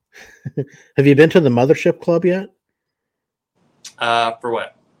area, have you been to the Mothership Club yet? For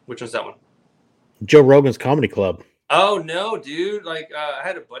what? Which one's that one? Joe Rogan's Comedy Club. Oh no, dude! Like I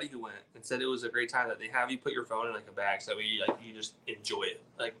had a buddy who went and said it was a great time. That they have you put your phone in like a bag, so you just enjoy it.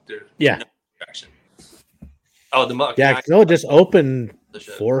 Like there's no distraction. Oh, it just opened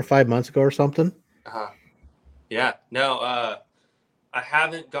 4 or 5 months ago or something. Yeah. No, I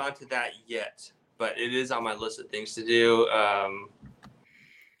haven't gone to that yet, but it is on my list of things to do.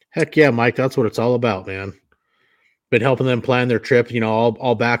 Heck yeah, Mike! That's what it's all about, man. Been helping them plan their trip.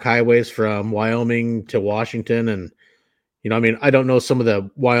 All back highways from Wyoming to Washington, and I mean, I don't know some of the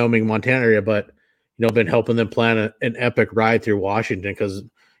Wyoming, Montana area, but been helping them plan an epic ride through Washington because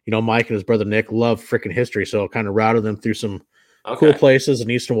Mike and his brother Nick love freaking history, so kind of routed them through some cool places in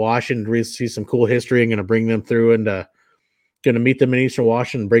Eastern Washington. Really see some cool history, and going to bring them through and going to meet them in Eastern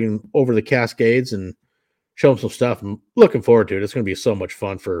Washington, bring them over the Cascades, and show them some stuff. I'm looking forward to it. It's going to be so much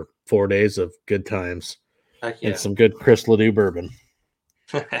fun for 4 days of good times and some good Chris Ledoux bourbon.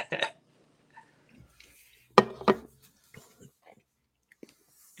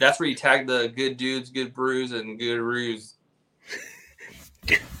 That's where you tag the good dudes, good brews, and good ruse.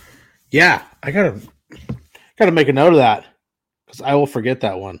 Yeah, I gotta make a note of that because I will forget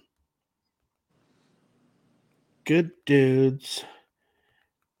that one. Good dudes,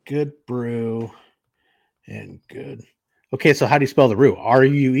 good brew, and good. Okay, so how do you spell the rue?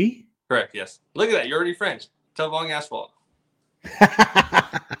 R-U-E? Correct. Yes. Look at that. You're already French. Tobong asphalt.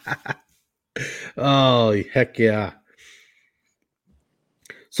 Oh heck yeah!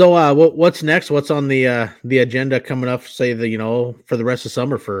 So what's next? What's on the agenda coming up? Say for the rest of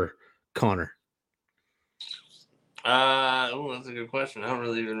summer for Connor. That's a good question. I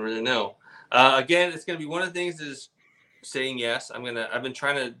don't even really know. Again, it's gonna be one of the things is saying yes. I've been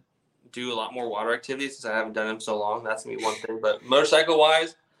trying to do a lot more water activities since I haven't done them so long. That's gonna be one thing. But motorcycle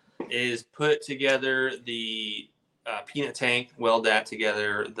wise, is put together the peanut tank, weld that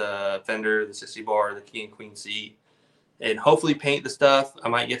together, the fender, the 60 bar, the key and queen seat, and hopefully paint the stuff. I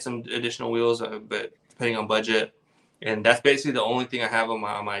might get some additional wheels, but depending on budget. And that's basically the only thing I have on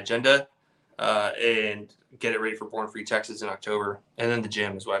my agenda. And get it ready for Born Free Texas in October. And then the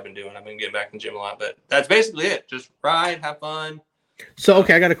gym is what I've been doing. I've been getting back in the gym a lot, but that's basically it. Just ride, have fun. So,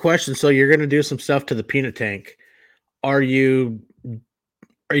 okay, I got a question. So you're going to do some stuff to the peanut tank. Are you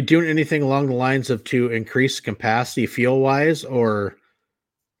doing anything along the lines of to increase capacity fuel wise, or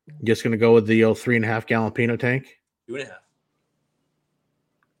just going to go with the 3.5 gallon peanut tank? 2.5.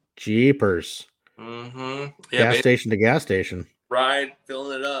 Jeepers. Mm-hmm. Yeah, gas station to gas station. Ride,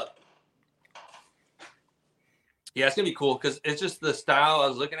 filling it up. Yeah, it's going to be cool because it's just the style I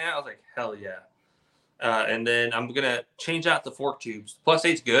was looking at. I was like, hell yeah. And then I'm going to change out the fork tubes. Plus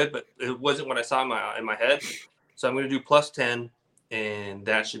 8's good, but it wasn't what I saw in my head. So I'm going to do plus 10, and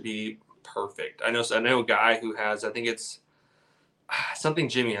that should be perfect. I know a guy who has, I think it's something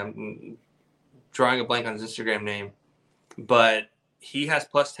Jimmy. I'm drawing a blank on his Instagram name. But he has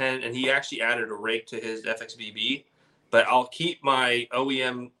plus 10, and he actually added a rake to his FXBB. But I'll keep my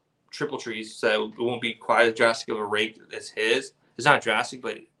OEM triple trees, so it won't be quite as drastic of a rake as his. It's not drastic,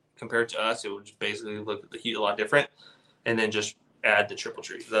 but compared to us, it would just basically look at the heat a lot different. And then just add the triple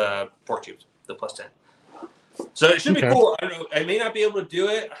tree, the fork tubes, the plus 10. So it should be cool. I don't know. I may not be able to do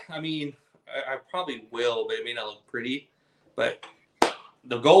it. I mean, I probably will, but it may not look pretty. But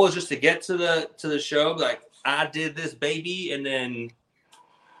the goal is just to get to the show, like I did this, baby, and then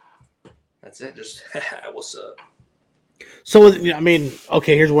that's it. Just what's up. So I mean,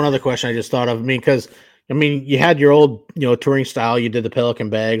 okay. Here's one other question I just thought of. I mean, because I mean, you had your old, touring style. You did the Pelican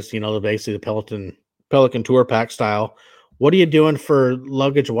bags, basically the Pelican tour pack style. What are you doing for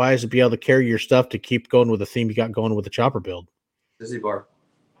luggage wise to be able to carry your stuff to keep going with the theme you got going with the chopper build? Dizzy bar,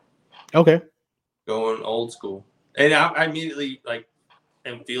 Okay. going old school, and I immediately like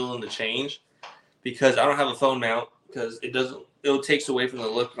am feeling the change because I don't have a phone mount because it takes away from the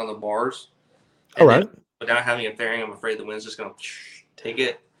look on the bars, All and then right. without having a fairing, I'm afraid the wind's just gonna take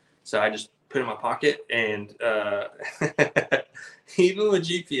it. So I just put it in my pocket, and even with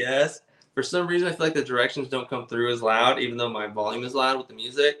GPS, for some reason I feel like the directions don't come through as loud, even though my volume is loud with the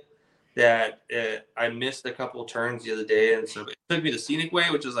music. That I missed a couple turns the other day, and so it took me the scenic way,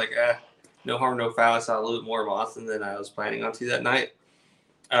 which is like, no harm, no foul. I saw a little bit more of Austin than I was planning on to that night.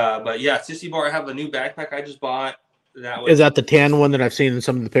 But yeah, Sissy Bar, I have a new backpack I just bought. That Is was, that the tan one that I've seen in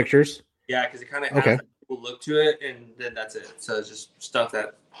some of the pictures? yeah, because it kind of has Okay. a cool look to it, and then that's it. So it's just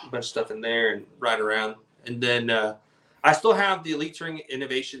a bunch of stuff in there and ride around. And then I still have the Elite Touring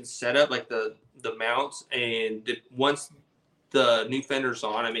Innovations set up, like the mounts, and once the new fender's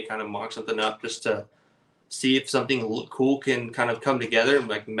on, I may kind of mock something up just to see if something cool can kind of come together and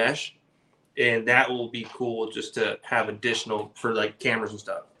like mesh, and that will be cool just to have additional for like cameras and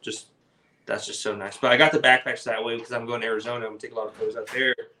stuff. Just that's just so nice. But I got the backpacks that way because I'm going to Arizona. I'm gonna take a lot of photos out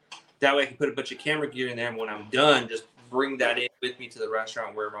there. That way I can put a bunch of camera gear in there, and when I'm done, just bring that in with me to the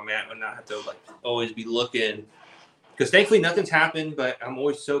restaurant wherever I'm at, and not have to like always be looking. Because thankfully nothing's happened, but I'm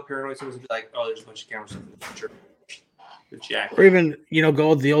always so paranoid. Someone's gonna be like, "Oh, there's a bunch of cameras in the future." The jack, Or even,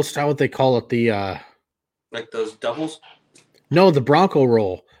 go with the old style, what they call it, the like those doubles. no, the Bronco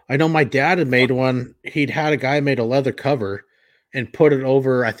roll. I know my dad had made one. He'd had a guy made a leather cover and put it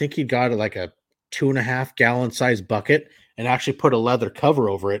over. I think he got like a 2.5 gallon size bucket and actually put a leather cover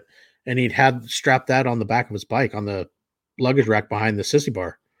over it. And he'd had strapped that on the back of his bike on the luggage rack behind the sissy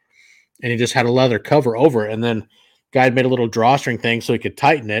bar. And he just had a leather cover over it. And then guy had made a little drawstring thing so he could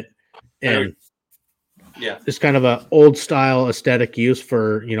tighten it. And Yeah. it's kind of a old style aesthetic use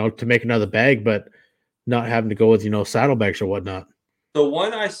for, to make another bag, but not having to go with, saddlebags or whatnot. The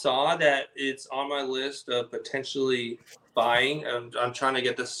one I saw that it's on my list of potentially buying, I'm trying to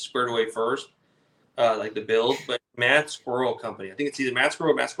get this squared away first, like the build, but Mad Squirrel Company. I think it's either Mad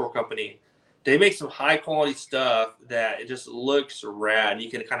Squirrel or Mad Squirrel Company. They make some high quality stuff that it just looks rad. You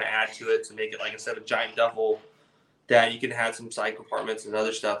can kind of add to it to make it like instead of a giant duffel, that you can have some side compartments and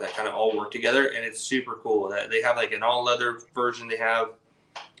other stuff that kind of all work together, and it's super cool. That they have like an all leather version. They have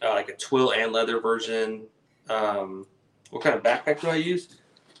like a twill and leather version. What kind of backpack do I use?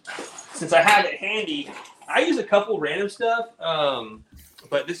 Since I have it handy, I use a couple random stuff,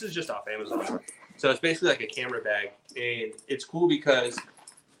 but this is just off Amazon. So it's basically like a camera bag, and it's cool because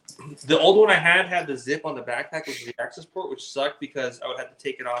the old one I had the zip on the backpack with the access port, which sucked because I would have to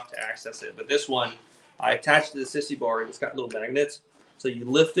take it off to access it. But this one, I attached to the sissy bar, and it's got little magnets. So you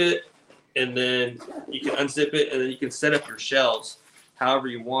lift it, and then you can unzip it, and then you can set up your shelves however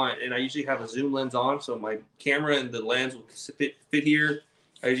you want. And I usually have a zoom lens on, so my camera and the lens will fit here.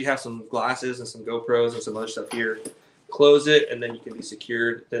 I usually have some glasses and some GoPros and some other stuff here. Close it, and then you can be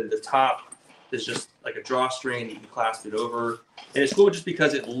secured. Then the top is just like a drawstring. You can clasp it over. And it's cool just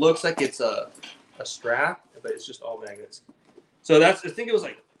because it looks like it's a strap, but it's just all magnets. So that's, I think it was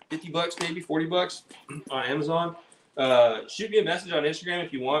like $50, maybe $40 on Amazon. Shoot me a message on Instagram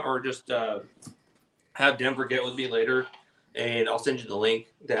if you want, or just have Denver get with me later, and I'll send you the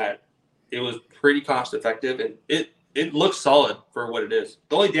link. That it was pretty cost effective, and it looks solid for what it is.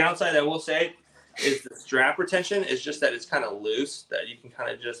 The only downside I will say is the strap retention is just that it's kind of loose, that you can kind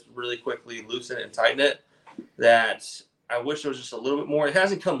of just really quickly loosen it and tighten it. That I wish there was just a little bit more. It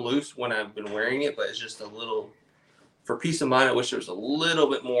hasn't come loose when I've been wearing it, but it's just a little, for peace of mind, I wish there was a little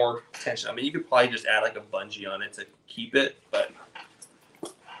bit more tension. I mean, you could probably just add like a bungee on it to keep it, but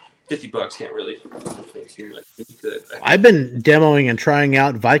 $50 can't really make you like good. I've been demoing and trying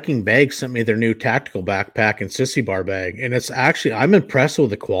out Viking Bags sent me their new tactical backpack and sissy bar bag, and it's actually, I'm impressed with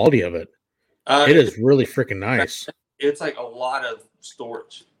the quality of it. It is really freaking nice. It's like a lot of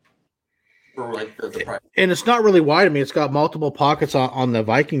storage for like the price. And it's not really wide. I mean, it's got multiple pockets on the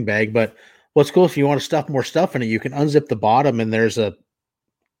Viking bag, but what's cool, if you want to stuff more stuff in it, you can unzip the bottom, and the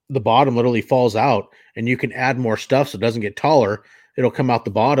bottom literally falls out, and you can add more stuff so it doesn't get taller. It'll come out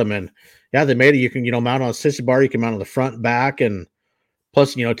the bottom, and yeah, they made it. You can, mount on a sissy bar. You can mount on the front, back, and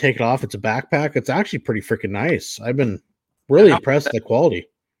plus, take it off. It's a backpack. It's actually pretty freaking nice. I've been really impressed with the quality.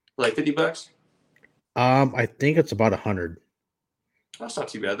 Like $50? I think it's about 100. That's not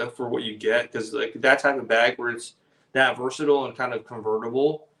too bad though for what you get, because like that type of bag where it's that versatile and kind of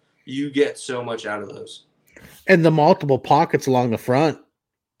convertible, you get so much out of those. And the multiple pockets along the front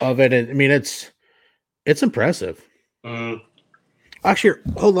of it. I mean, it's It's impressive. Mm. Actually,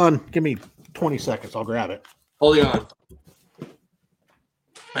 hold on. Give me 20 seconds. I'll grab it. Holding on.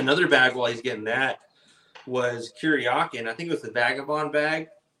 Another bag while he's getting that was Kuryakin. I think it was the Vagabond bag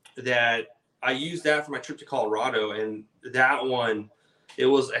that I used that for my trip to Colorado. And that one,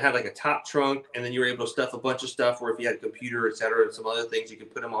 it had like a top trunk, and then you were able to stuff a bunch of stuff where if you had a computer, et cetera, and some other things, you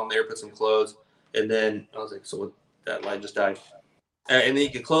could put them on there, put some clothes. And then I was like, so that light just died. And then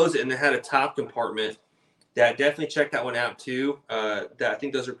you could close it, and it had a top compartment. That definitely check that one out too. That I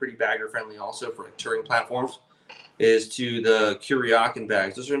think those are pretty bagger friendly also for like touring platforms. Is to the Kuryakin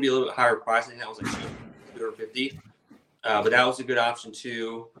bags. Those are going to be a little bit higher price. I think that was like $250. But that was a good option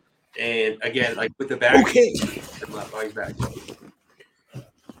too. And again, like with the bag, okay.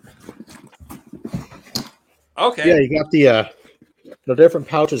 Okay. Yeah, you got the different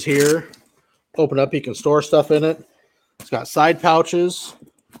pouches here. Open up, you can store stuff in it. It's got side pouches.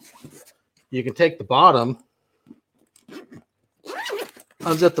 You can take the bottom,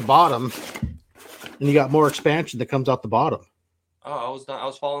 unzip the bottom, and you got more expansion that comes out the bottom. Oh, I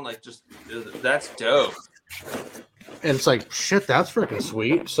was following like just that's dope. And it's like, shit, that's freaking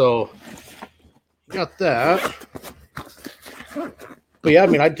sweet. So you got that. But yeah, I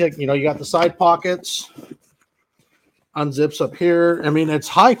mean, I'd take, you got the side pockets, unzips up here. I mean, it's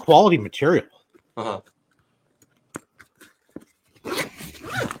high quality material. Uh-huh.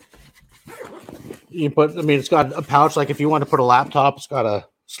 It's got a pouch. Like if you want to put a laptop, it's got a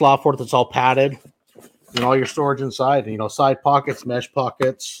slot for it that's all padded. All your storage inside, side pockets, mesh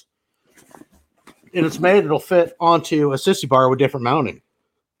pockets. And it's made, it'll fit onto a sissy bar with different mounting.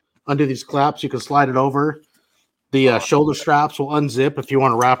 Undo these claps, you can slide it over. The shoulder straps will unzip if you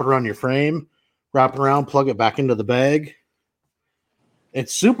want to wrap it around your frame. Wrap it around, plug it back into the bag.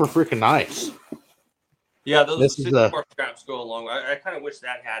 It's super freaking nice. Yeah, those bar straps go along. I kind of wish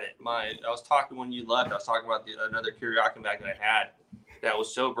that had it. I was talking when you left. I was talking about another Kuryakin bag that I had that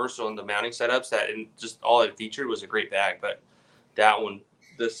was so versatile in the mounting setups that and just all it featured was a great bag. But that one,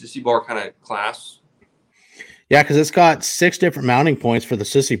 the sissy bar kind of clasps. Yeah, because it's got 6 different mounting points for the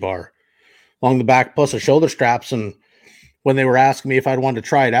sissy bar along the back, plus the shoulder straps. And when they were asking me if I'd want to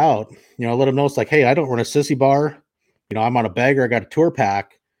try it out, I let them know it's like, hey, I don't run a sissy bar. I'm on a bagger. I got a tour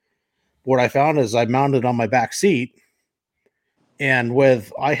pack. What I found is I mounted on my back seat, and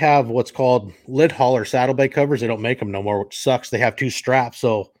I have what's called lid hauler saddlebag covers. They don't make them no more, which sucks. They have 2 straps.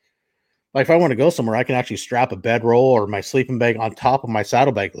 So like if I want to go somewhere, I can actually strap a bedroll or my sleeping bag on top of my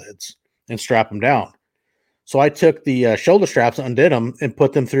saddlebag lids and strap them down. So I took the shoulder straps, undid them, and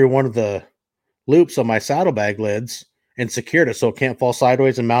put them through one of the loops on my saddlebag lids and secured it so it can't fall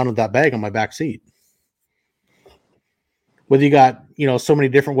sideways, and mounted that bag on my back seat. Whether you got, so many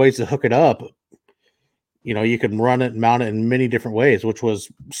different ways to hook it up, you can run it and mount it in many different ways, which was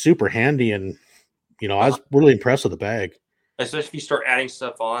super handy. And, I was really impressed with the bag. Especially if you start adding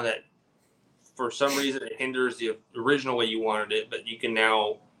stuff on that for some reason it hinders the original way you wanted it, but you can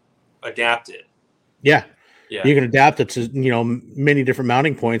now adapt it. Yeah. You can adapt it to, many different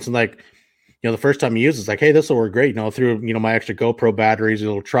mounting points. And like, the first time you use it, it's like, hey, this will work great. Through, my extra GoPro batteries, a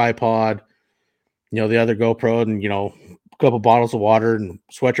little tripod, the other GoPro, and, a couple bottles of water and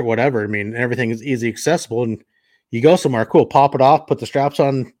sweatshirt, whatever. I mean, everything is easy accessible, and you go somewhere, cool, pop it off, put the straps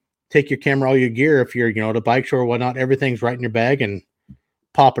on, take your camera, all your gear. If you're, the bike show or whatnot, everything's right in your bag, and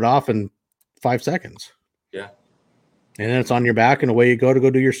pop it off in 5 seconds. Yeah. And then it's on your back, and away you go to go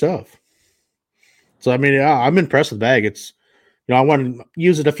do your stuff. So, I mean, I'm impressed with the bag. It's, I want to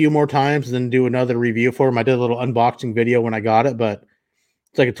use it a few more times and then do another review for them. I did a little unboxing video when I got it, but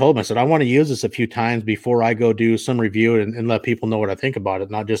it's like I told him, I said, I want to use this a few times before I go do some review and let people know what I think about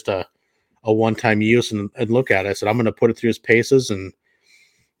it, not just a one-time use and look at it. I said, I'm going to put it through its paces, and,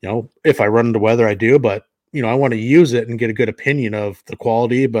 if I run into weather, I do, but, I want to use it and get a good opinion of the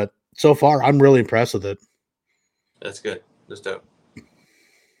quality. But so far, I'm really impressed with it. That's good. That's dope.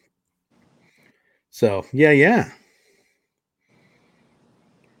 So, yeah.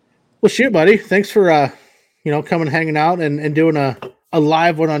 Well, shoot, buddy. Thanks for, coming, hanging out and doing a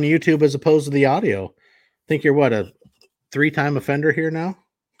live one on YouTube as opposed to the audio. I think you're what, a 3-time offender here now?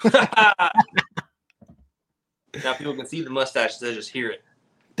 Now people can see the mustache, they just hear it.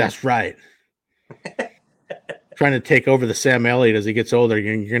 That's right. Trying to take over the Sam Elliott as he gets older.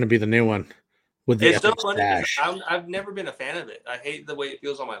 You're going to be the new one with the It's so funny. I've never been a fan of it. I hate the way it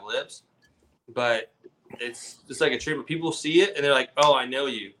feels on my lips, but it's just like a treatment. People see it and they're like, "Oh, I know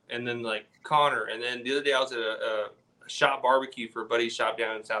you." And then like Connor. And then the other day I was at a shop barbecue for a buddy's shop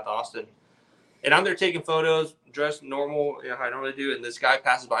down in South Austin, and I'm there taking photos, dressed normal, how I normally do. And this guy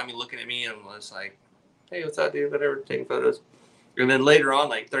passes by me, looking at me, and I'm just like, "Hey, what's up, dude?" Whatever, taking photos. And then later on,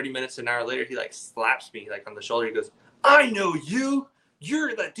 like 30 minutes, an hour later, he like slaps me like on the shoulder. He goes, "I know you.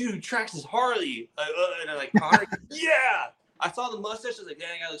 You're that dude who tracks his Harley." And I'm like, "Connor, yeah." I saw the mustache. I was like,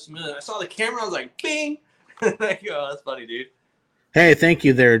 "Dang, I look familiar." I saw the camera. I was like, "Bing!" Like, oh, that's funny, dude. Hey, thank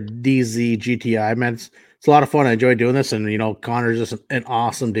you there, DZGTI, man. It's a lot of fun. I enjoy doing this, and Connor's just an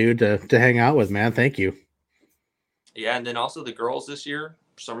awesome dude to hang out with, man. Thank you. Yeah, and then also the girls this year,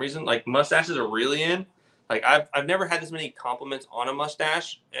 for some reason, like mustaches are really in. Like I've never had this many compliments on a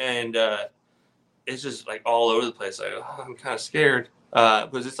mustache, and it's just like all over the place. Like, oh, I'm kind of scared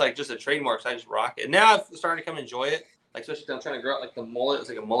because it's like just a trademark. So I just rock it. And now I've started to come enjoy it. Like especially because I'm trying to grow out like the mullet. It's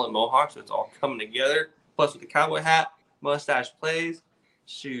like a mullet mohawk, so it's all coming together. Plus with the cowboy hat, mustache plays.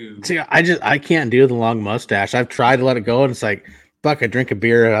 Shoot. See, I can't do the long mustache. I've tried to let it go, and it's like, fuck, I drink a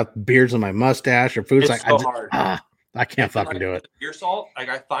beer, I have beards on my mustache, or food's It's like, so hard. I can't fucking do it. Beer salt, like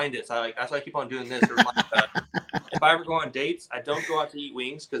I find it. So that's why I keep on doing this. If I ever go on dates, I don't go out to eat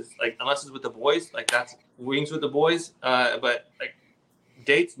wings because, like, unless it's with the boys, like that's wings with the boys. But like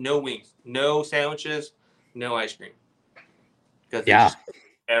dates, no wings, no sandwiches, no ice cream. Because yeah, it's just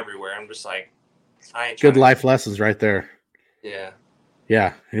everywhere. I'm just like, I ain't good life lessons right there. Yeah.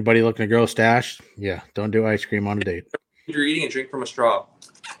 Yeah. Anybody looking to grow a stash? Yeah. Don't do ice cream on a date. If you're eating, and drink from a straw.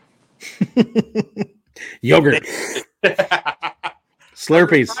 Yogurt.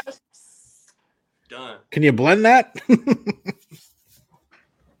 Slurpees. Done. Can you blend that?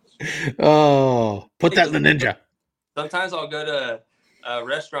 Oh, put that in the Ninja. Sometimes I'll go to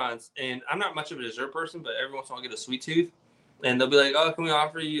restaurants, and I'm not much of a dessert person, but every once in a while I'll get a sweet tooth, and they'll be like, "Oh, can we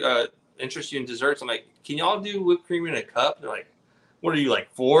offer you, interest you in desserts?" I'm like, "Can y'all do whipped cream in a cup?" They're like, "What are you,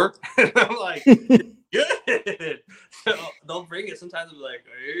 like 4?" And I'm like, "Good." So they'll bring it. Sometimes I'll be like,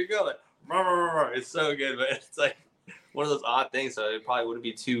 "Here you go." Like, it's so good, but it's like one of those odd things. So it probably wouldn't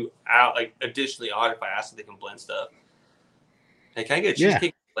be too additionally odd if I asked if they can blend stuff. Hey, can I get a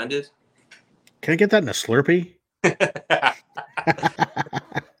cheesecake blended? Can I get that in a Slurpee?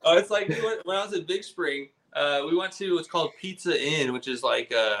 Oh, it's like when I was at Big Spring, we went to what's called Pizza Inn, which is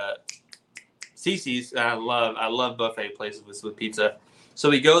like Cece's. I love buffet places with pizza. So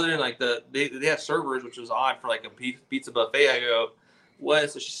we go there and like they have servers, which was odd for like a pizza buffet. I go,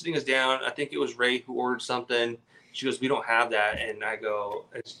 what? So she's sitting us down. I think it was Ray who ordered something. She goes, we don't have that. And I go,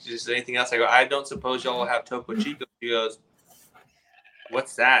 it's just anything else? I go, I don't suppose y'all will have Topo Chico. She goes,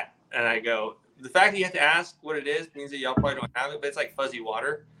 what's that? And I go, the fact that you have to ask what it is means that y'all probably don't have it, but it's like fuzzy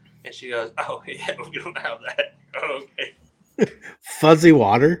water. And she goes, oh, yeah, we don't have that. Oh, okay. Fuzzy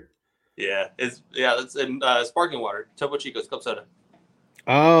water? Yeah, it's sparkling water. Topo Chico's club soda.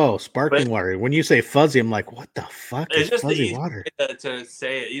 Oh, sparkling water. When you say fuzzy, I'm like, what the fuck is just fuzzy water? To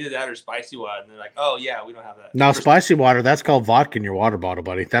say it, either that or spicy water. And they're like, oh, yeah, we don't have that. Now, spicy water, that's called vodka in your water bottle,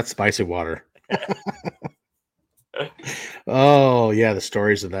 buddy. That's spicy water. Oh, yeah, the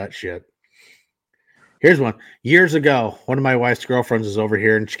stories of that shit. Here's one. Years ago, one of my wife's girlfriends was over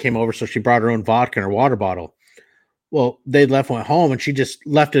here, and she came over, so she brought her own vodka in her water bottle. Well, they went home, and she just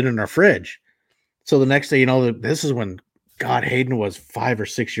left it in her fridge. So the next day, this is when Hayden was 5 or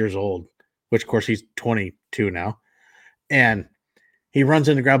 6 years old, which, of course, he's 22 now. And he runs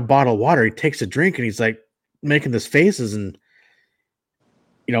in to grab a bottle of water. He takes a drink, and he's like making these faces, and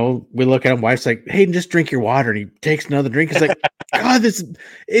we look at him. Wife's like, "Hayden, just drink your water." And he takes another drink. He's like, "God,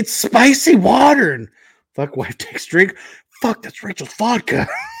 it's spicy water." And fuck, wife takes a drink. Fuck, that's Rachel's vodka.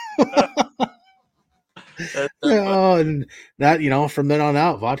 And that, from then on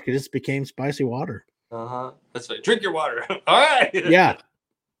out, vodka just became spicy water. That's right. Drink your water. All right. Yeah.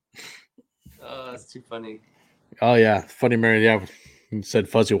 Oh, that's too funny. Oh yeah, funny, Mary. Yeah, you said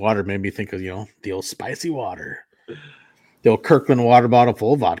fuzzy water made me think of the old spicy water. The old Kirkland water bottle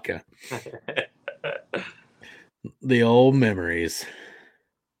full of vodka. The old memories.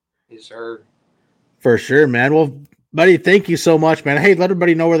 Yes, sir. For sure, man. Well, buddy, thank you so much, man. Hey, let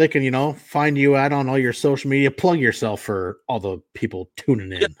everybody know where they can, find you at on all your social media. Plug yourself for all the people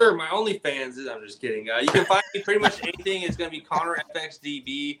tuning in. Yes, sir. My OnlyFans is, I'm just kidding. You can find me pretty much anything. It's going to be Connor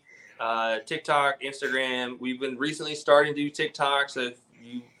FXDB, TikTok, Instagram. We've been recently starting to do TikTok, so if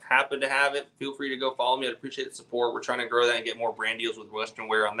you happen to have it, feel free to go follow me. I'd appreciate the support. We're trying to grow that and get more brand deals with Western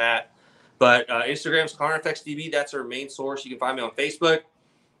Wear on that. But Instagram's Connor FXDB. That's our main source. You can find me on Facebook.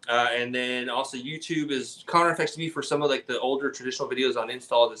 And then also YouTube is Connor FXDB for some of like the older traditional videos on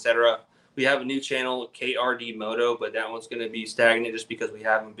installs, etc. We have a new channel, KRD Moto, but that one's going to be stagnant just because we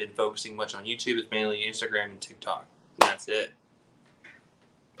haven't been focusing much on YouTube. It's mainly Instagram and TikTok. And that's it.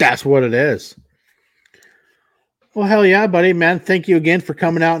 That's what it is. Well, hell yeah, buddy, man. Thank you again for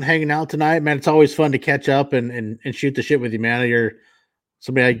coming out and hanging out tonight, man. It's always fun to catch up and shoot the shit with you, man. You're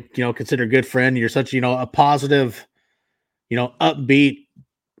somebody I consider a good friend. You're such a positive, upbeat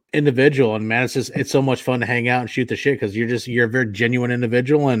individual. And man, it's so much fun to hang out and shoot the shit because you're a very genuine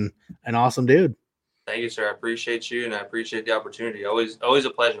individual and an awesome dude. Thank you, sir. I appreciate you, and I appreciate the opportunity. Always a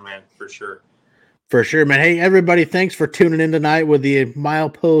pleasure, man, for sure. For sure, man. Hey, everybody, thanks for tuning in tonight with the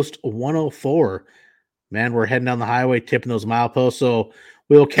Milepost 104. Man, we're heading down the highway, tipping those mileposts. So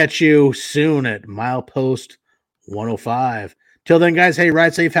we'll catch you soon at Milepost 105. Till then, guys, hey,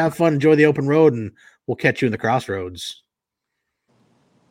 ride safe, have fun, enjoy the open road, and we'll catch you in the crossroads.